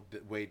unfulfilled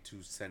way to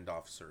send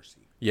off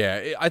Cersei.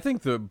 Yeah, I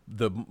think the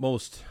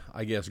most,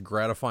 I guess,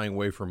 gratifying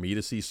way for me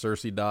to see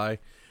Cersei die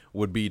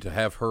would be to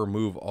have her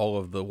move all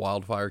of the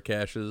wildfire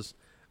caches,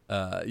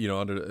 you know,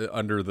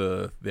 under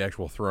the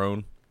actual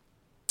throne.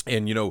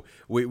 And, you know,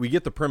 we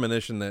get the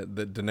premonition that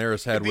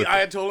Daenerys had with the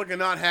Ayatollah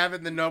cannot have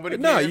it, then nobody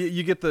can. No,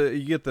 you get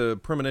the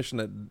premonition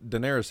that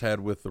Daenerys had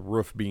with the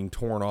roof being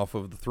torn off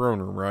of the throne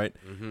room, right?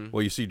 Mm-hmm.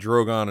 Well, you see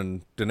Drogon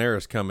and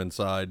Daenerys come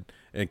inside,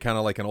 and kind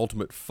of like an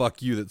ultimate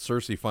fuck you that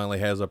Cersei finally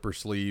has up her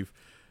sleeve.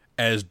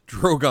 As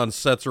Drogon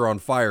sets her on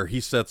fire, he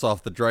sets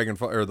off the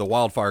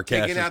wildfire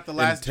cache, taking out the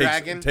last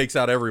dragon, takes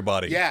out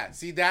everybody. Yeah,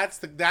 see, that's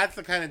the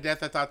kind of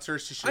death I thought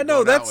Cersei should. I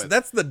know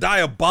that's the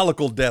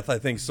diabolical death I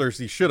think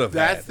Cersei should have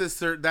had.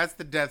 That's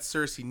the death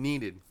Cersei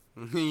needed.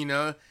 You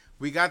know,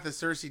 we got the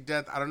Cersei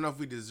death. I don't know if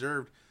we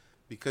deserved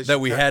because that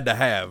we had to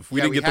have.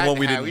 We didn't get the one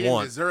we didn't want. We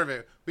didn't deserve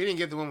it. We didn't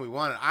get the one we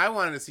wanted. I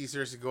wanted to see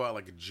Cersei go out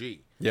like a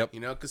G. Yep. You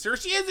know, because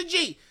Cersei is a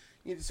G.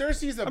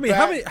 Cersei's a. I mean,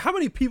 how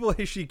many people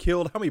has she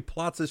killed? How many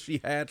plots has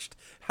she hatched?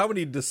 How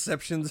many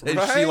deceptions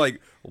has she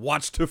like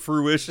watched to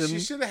fruition?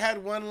 She should have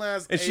had one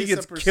last. And she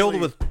gets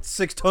killed with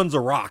 6 tons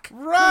of rock.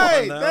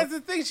 Right, that's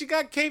the thing. She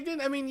got caved in.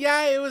 I mean,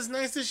 yeah, it was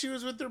nice that she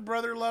was with her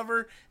brother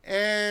lover,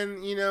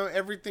 and you know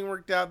everything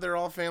worked out. They're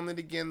all family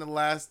again. The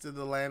last of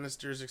the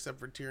Lannisters, except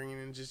for Tyrion,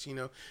 and just you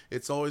know,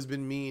 it's always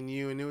been me and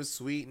you, and it was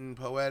sweet and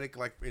poetic,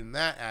 like in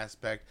that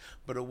aspect.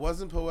 But it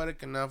wasn't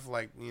poetic enough,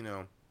 like you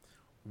know.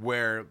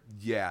 Where,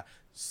 yeah,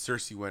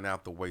 Cersei went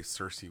out the way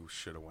Cersei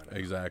should have went out.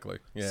 Exactly.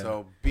 Yeah.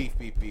 So, beef.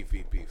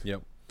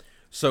 Yep.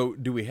 So,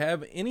 do we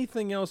have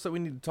anything else that we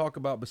need to talk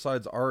about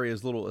besides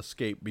Arya's little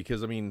escape?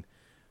 Because, I mean,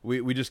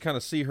 we just kind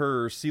of see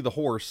the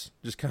horse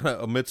just kind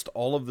of amidst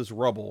all of this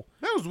rubble.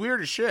 That was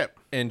weird as shit.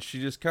 And she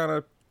just kind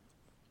of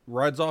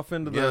rides off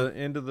into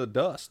the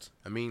dust.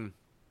 I mean,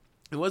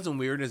 it wasn't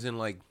weird as in,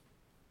 like,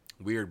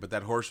 weird, but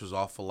that horse was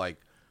awful, like,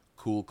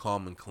 cool,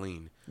 calm, and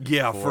clean.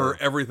 Yeah, for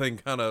everything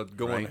kind of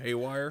going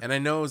haywire. And I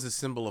know it was a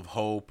symbol of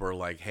hope or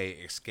like, hey,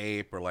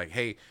 escape or like,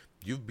 hey,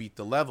 you've beat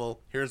the level.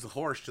 Here's the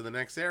horse to the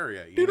next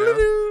area, you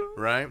know?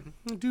 Right?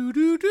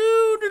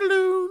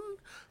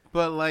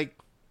 But like,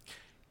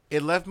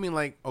 it left me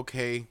like,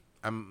 okay,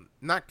 I'm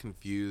not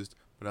confused,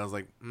 but I was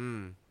like,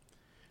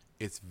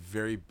 it's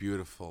very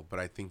beautiful. But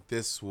I think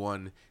this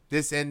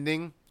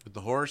ending with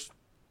the horse.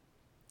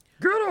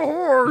 Get a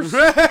horse!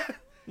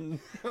 It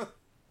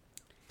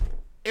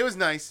was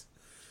nice.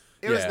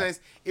 It was nice.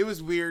 It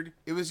was weird.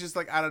 It was just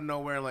like out of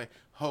nowhere, like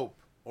hope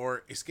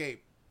or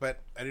escape.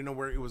 But I didn't know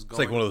where it was going. It's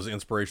like one of those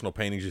inspirational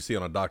paintings you see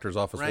on a doctor's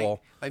office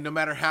wall. Like no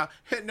matter how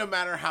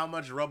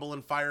much rubble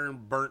and fire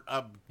and burnt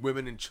up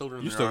women and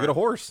children, you still get a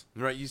horse.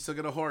 Right, you still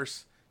get a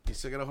horse. You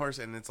still get a horse,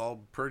 and it's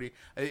all pretty.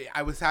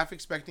 I was half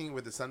expecting it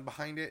with the sun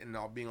behind it and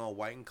all being all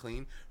white and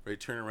clean, where you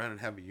turn around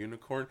and have a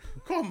unicorn.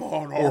 Come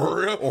on,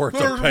 Arya. Or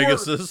it's a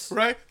Pegasus. Work,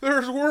 right?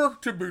 There's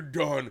work to be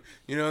done.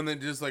 You know, and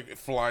then just like it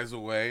flies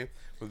away.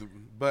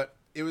 But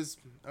I was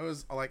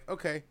like,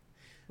 okay.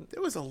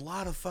 There was a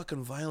lot of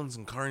fucking violence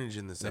and carnage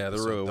in this episode. Yeah,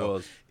 there really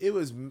was. It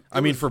was. I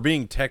mean, for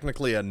being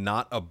technically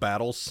not a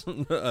battle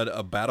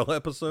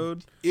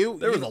episode,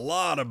 there was a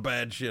lot of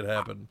bad shit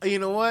happen. You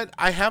know what?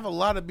 I have a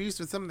lot of beefs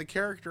with some of the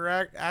character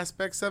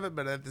aspects of it,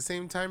 but at the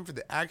same time, for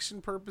the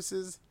action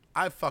purposes,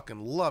 I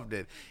fucking loved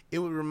it. It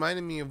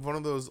reminded me of one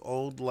of those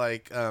old,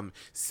 like,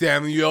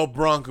 Samuel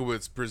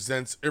Bronkowitz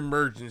presents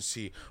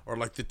Emergency, or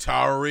like The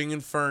Towering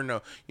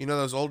Inferno. You know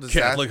those old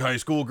Catholic high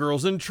school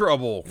girls in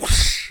trouble.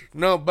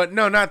 No,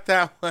 not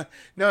that one.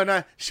 No,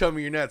 not Show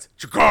Me Your Nuts.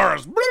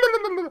 Chikara's.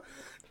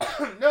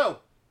 No.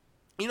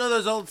 You know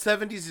those old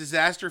 70s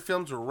disaster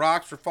films where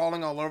rocks were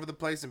falling all over the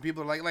place and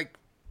people are like,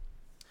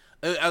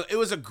 it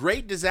was a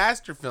great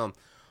disaster film,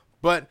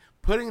 but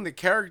putting the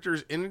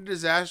characters in a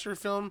disaster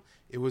film,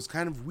 it was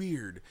kind of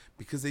weird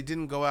because they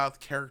didn't go out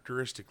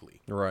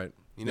characteristically. Right.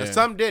 You know,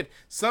 some did.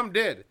 Like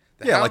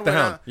the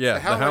Hound. The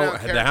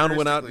Hound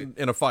went out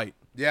in a fight.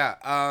 Yeah.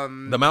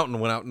 The Mountain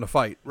went out in a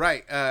fight.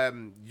 Right.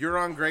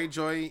 Euron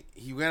Greyjoy,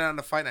 he went out in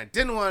a fight, and I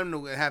didn't want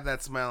him to have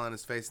that smile on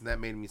his face, and that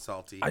made me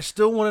salty. I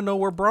still want to know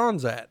where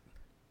Bronn's at.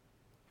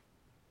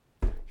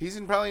 He's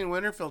probably in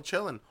Winterfell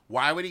chilling.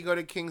 Why would he go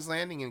to King's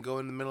Landing and go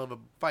in the middle of a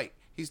fight?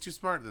 He's too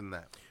smart than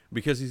that.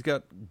 Because he's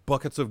got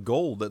buckets of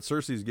gold that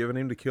Cersei's given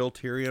him to kill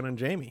Tyrion and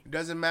Jaime. It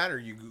doesn't matter.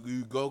 You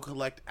go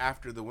collect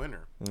after the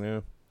winter.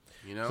 Yeah.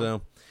 You know?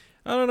 So,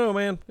 I don't know,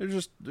 man. There's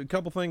just a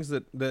couple things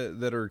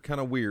that are kind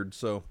of weird.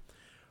 So,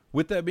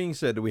 with that being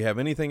said, do we have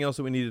anything else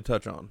that we need to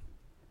touch on?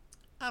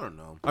 I don't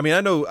know. I mean,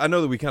 I know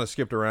that we kind of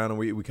skipped around and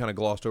we kind of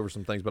glossed over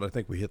some things, but I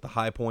think we hit the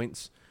high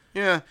points.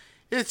 Yeah.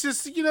 It's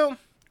just, I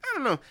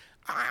don't know.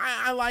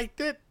 I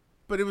liked it,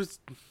 but it was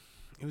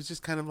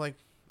just kind of like,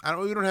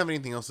 we don't have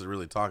anything else to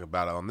really talk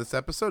about on this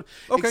episode,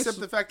 except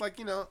the fact, like,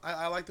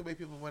 I like the way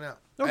people went out.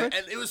 Okay.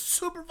 And it was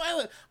super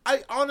violent.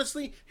 I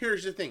honestly,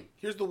 here's the thing.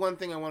 Here's the one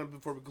thing I wanted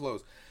before we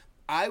close.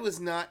 I was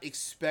not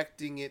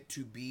expecting it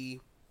to be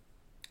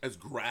as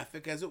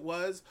graphic as it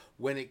was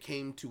when it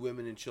came to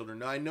women and children.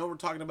 Now, I know we're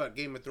talking about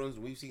Game of Thrones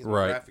and we've seen some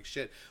graphic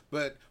shit,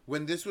 but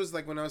when this was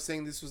like, when I was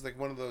saying this was like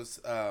one of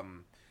those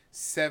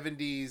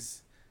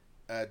 70s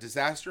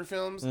disaster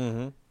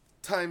films,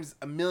 times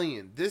a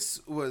million.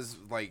 This was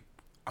like,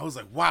 I was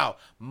like, wow,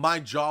 my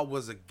jaw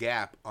was a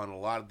gap on a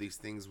lot of these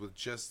things with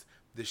just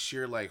the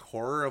sheer like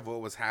horror of what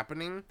was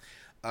happening.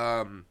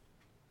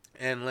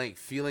 And like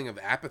feeling of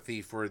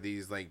apathy for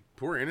these like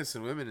poor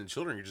innocent women and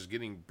children are just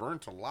getting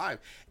burnt alive.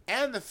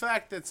 And the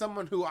fact that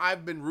someone who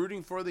I've been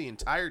rooting for the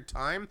entire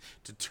time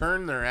to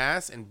turn their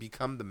ass and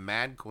become the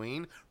Mad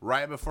Queen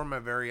right before my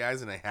very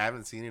eyes, and I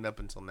haven't seen it up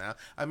until now.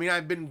 I mean,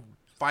 I've been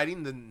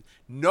fighting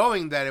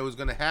knowing that it was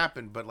going to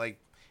happen, but like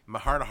in my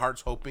heart of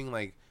hearts hoping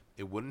like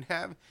it wouldn't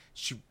have.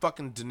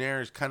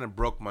 Daenerys kind of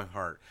broke my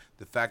heart.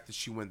 The fact that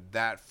she went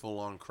that full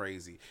on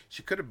crazy.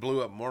 She could have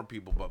blew up more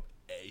people, but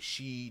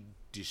she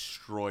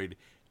destroyed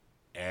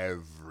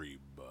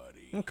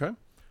everybody. Okay.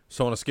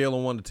 So on a scale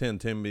of 1 to 10,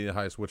 10 being the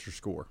highest, what's your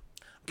score?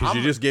 Because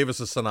you just gave us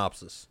a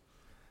synopsis.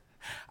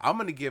 I'm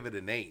going to give it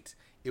an 8.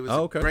 It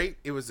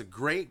was a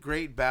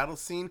great battle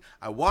scene.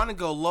 I want to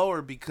go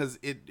lower because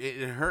it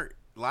hurt.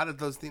 A lot of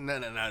those things,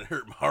 not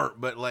hurt my heart,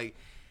 but like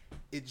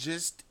it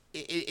just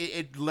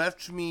it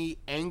left me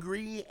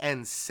angry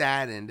and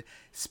saddened,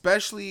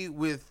 especially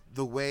with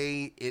the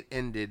way it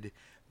ended.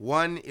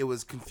 One, it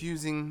was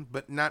confusing,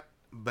 but not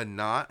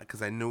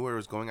because I knew where it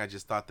was going. I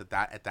just thought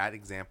that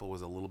example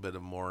was a little bit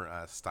of more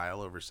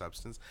style over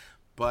substance,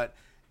 but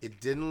it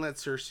didn't let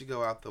Cersei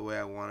go out the way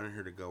I wanted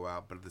her to go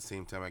out. But at the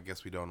same time, I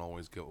guess we don't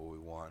always get what we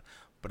want.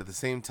 But at the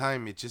same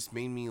time, it just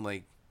made me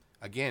like,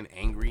 again,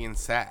 angry and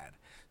sad.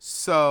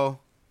 So,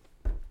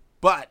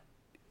 but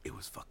it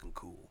was fucking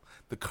cool.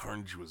 The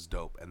carnage was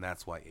dope, and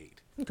that's why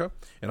 8. Okay.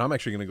 And I'm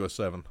actually going to go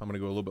 7. I'm going to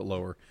go a little bit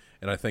lower.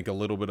 And I think a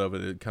little bit of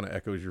it kind of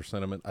echoes your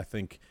sentiment. I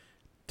think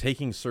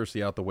taking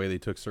Cersei out the way they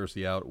took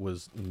Cersei out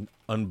was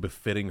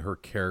unbefitting her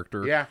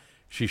character. Yeah.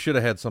 She should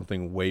have had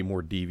something way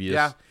more devious.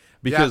 Yeah.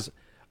 Because,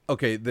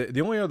 okay,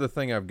 the only other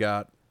thing I've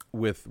got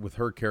with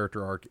her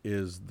character arc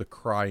is the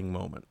crying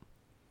moment.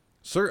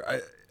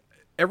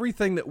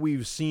 Everything that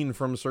we've seen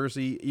from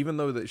Cersei, even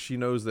though that she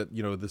knows that,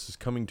 this is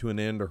coming to an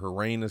end or her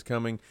reign is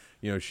coming,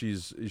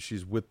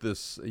 she's with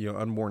this,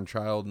 unborn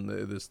child, and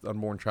this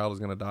unborn child is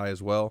going to die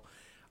as well.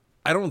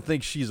 I don't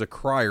think she's a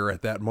crier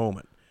at that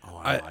moment.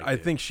 I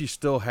think she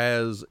still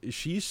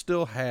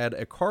had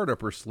a card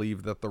up her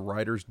sleeve that the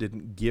writers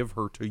didn't give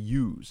her to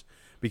use,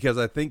 because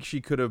I think she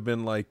could have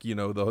been like,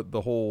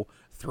 the whole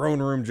throne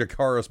room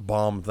Jakaris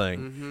bomb thing.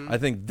 Mm-hmm. I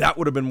think that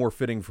would have been more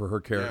fitting for her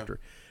character.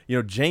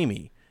 Yeah.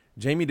 Jamie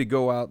to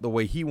go out the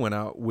way he went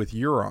out with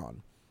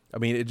Euron. I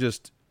mean, it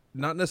just,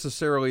 not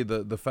necessarily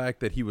the fact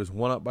that he was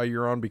one up by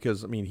Euron,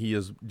 because I mean, he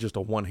is just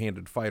a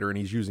one-handed fighter and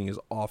he's using his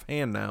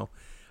offhand now,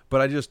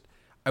 but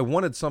I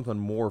wanted something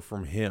more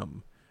from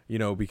him.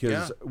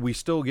 Because we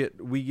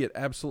get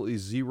absolutely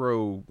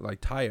zero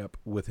like tie up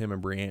with him and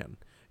Brienne.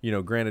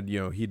 Granted,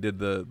 he did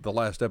the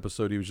last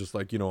episode. He was just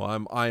like,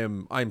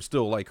 I'm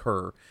still like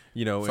her.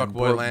 Fuck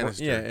boy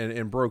Lannister.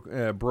 And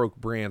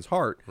broke Brienne's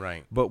heart.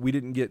 Right. But we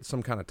didn't get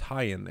some kind of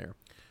tie in there.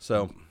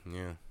 So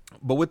yeah.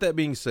 But with that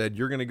being said,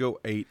 you're gonna go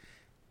 8.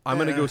 I'm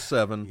gonna go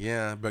 7.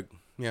 Yeah, but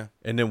yeah.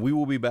 And then we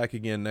will be back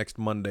again next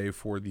Monday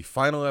for the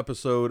final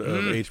episode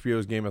of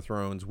HBO's Game of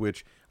Thrones,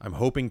 which I'm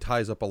hoping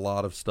ties up a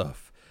lot of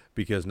stuff.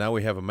 Because now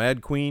we have a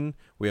Mad Queen,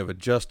 we have a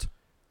just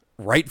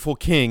rightful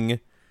king,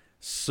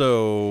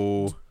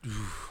 so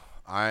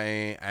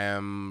I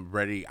am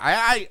ready.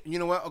 You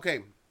know what? Okay,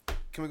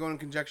 can we go in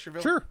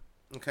Conjectureville? Sure.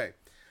 Okay,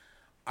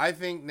 I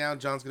think now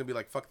John's gonna be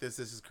like, "Fuck this!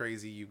 This is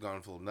crazy. You've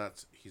gone full of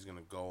nuts." He's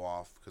gonna go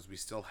off because we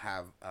still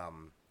have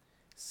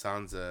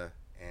Sansa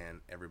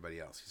and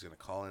everybody else. He's gonna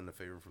call in the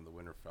favor from the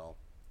Winterfell,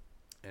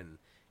 and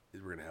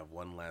we're gonna have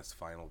one last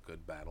final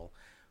good battle.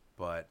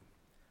 But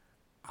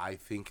I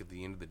think at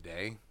the end of the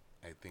day,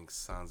 I think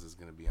Sansa's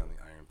going to be on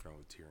the Iron Throne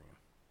with Tyrion.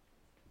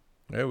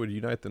 Yeah, it would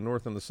unite the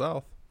North and the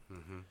South.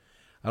 Mm-hmm.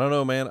 I don't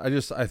know, man.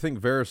 I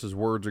think Varys'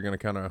 words are going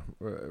to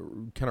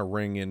kind of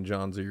ring in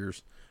Jon's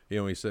ears.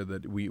 He said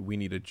that we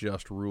need a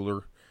just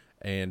ruler,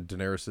 and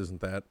Daenerys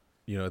isn't that.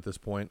 At this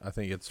point, I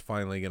think it's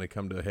finally going to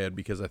come to a head,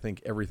 because I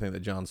think everything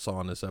that Jon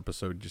saw in this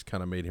episode just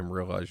kind of made him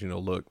realize,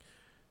 look,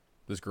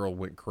 this girl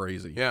went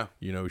crazy. Yeah.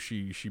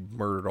 She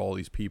murdered all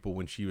these people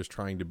when she was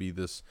trying to be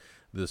this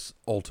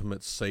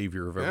ultimate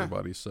savior of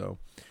everybody. Yeah. So,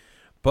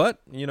 but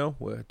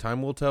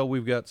time will tell.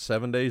 We've got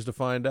 7 days to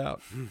find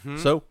out. Mm-hmm.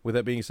 So, with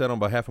that being said, on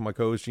behalf of my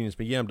co-host Genius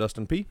McGee, I'm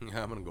Dustin P.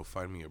 Yeah, I'm gonna go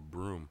find me a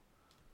broom.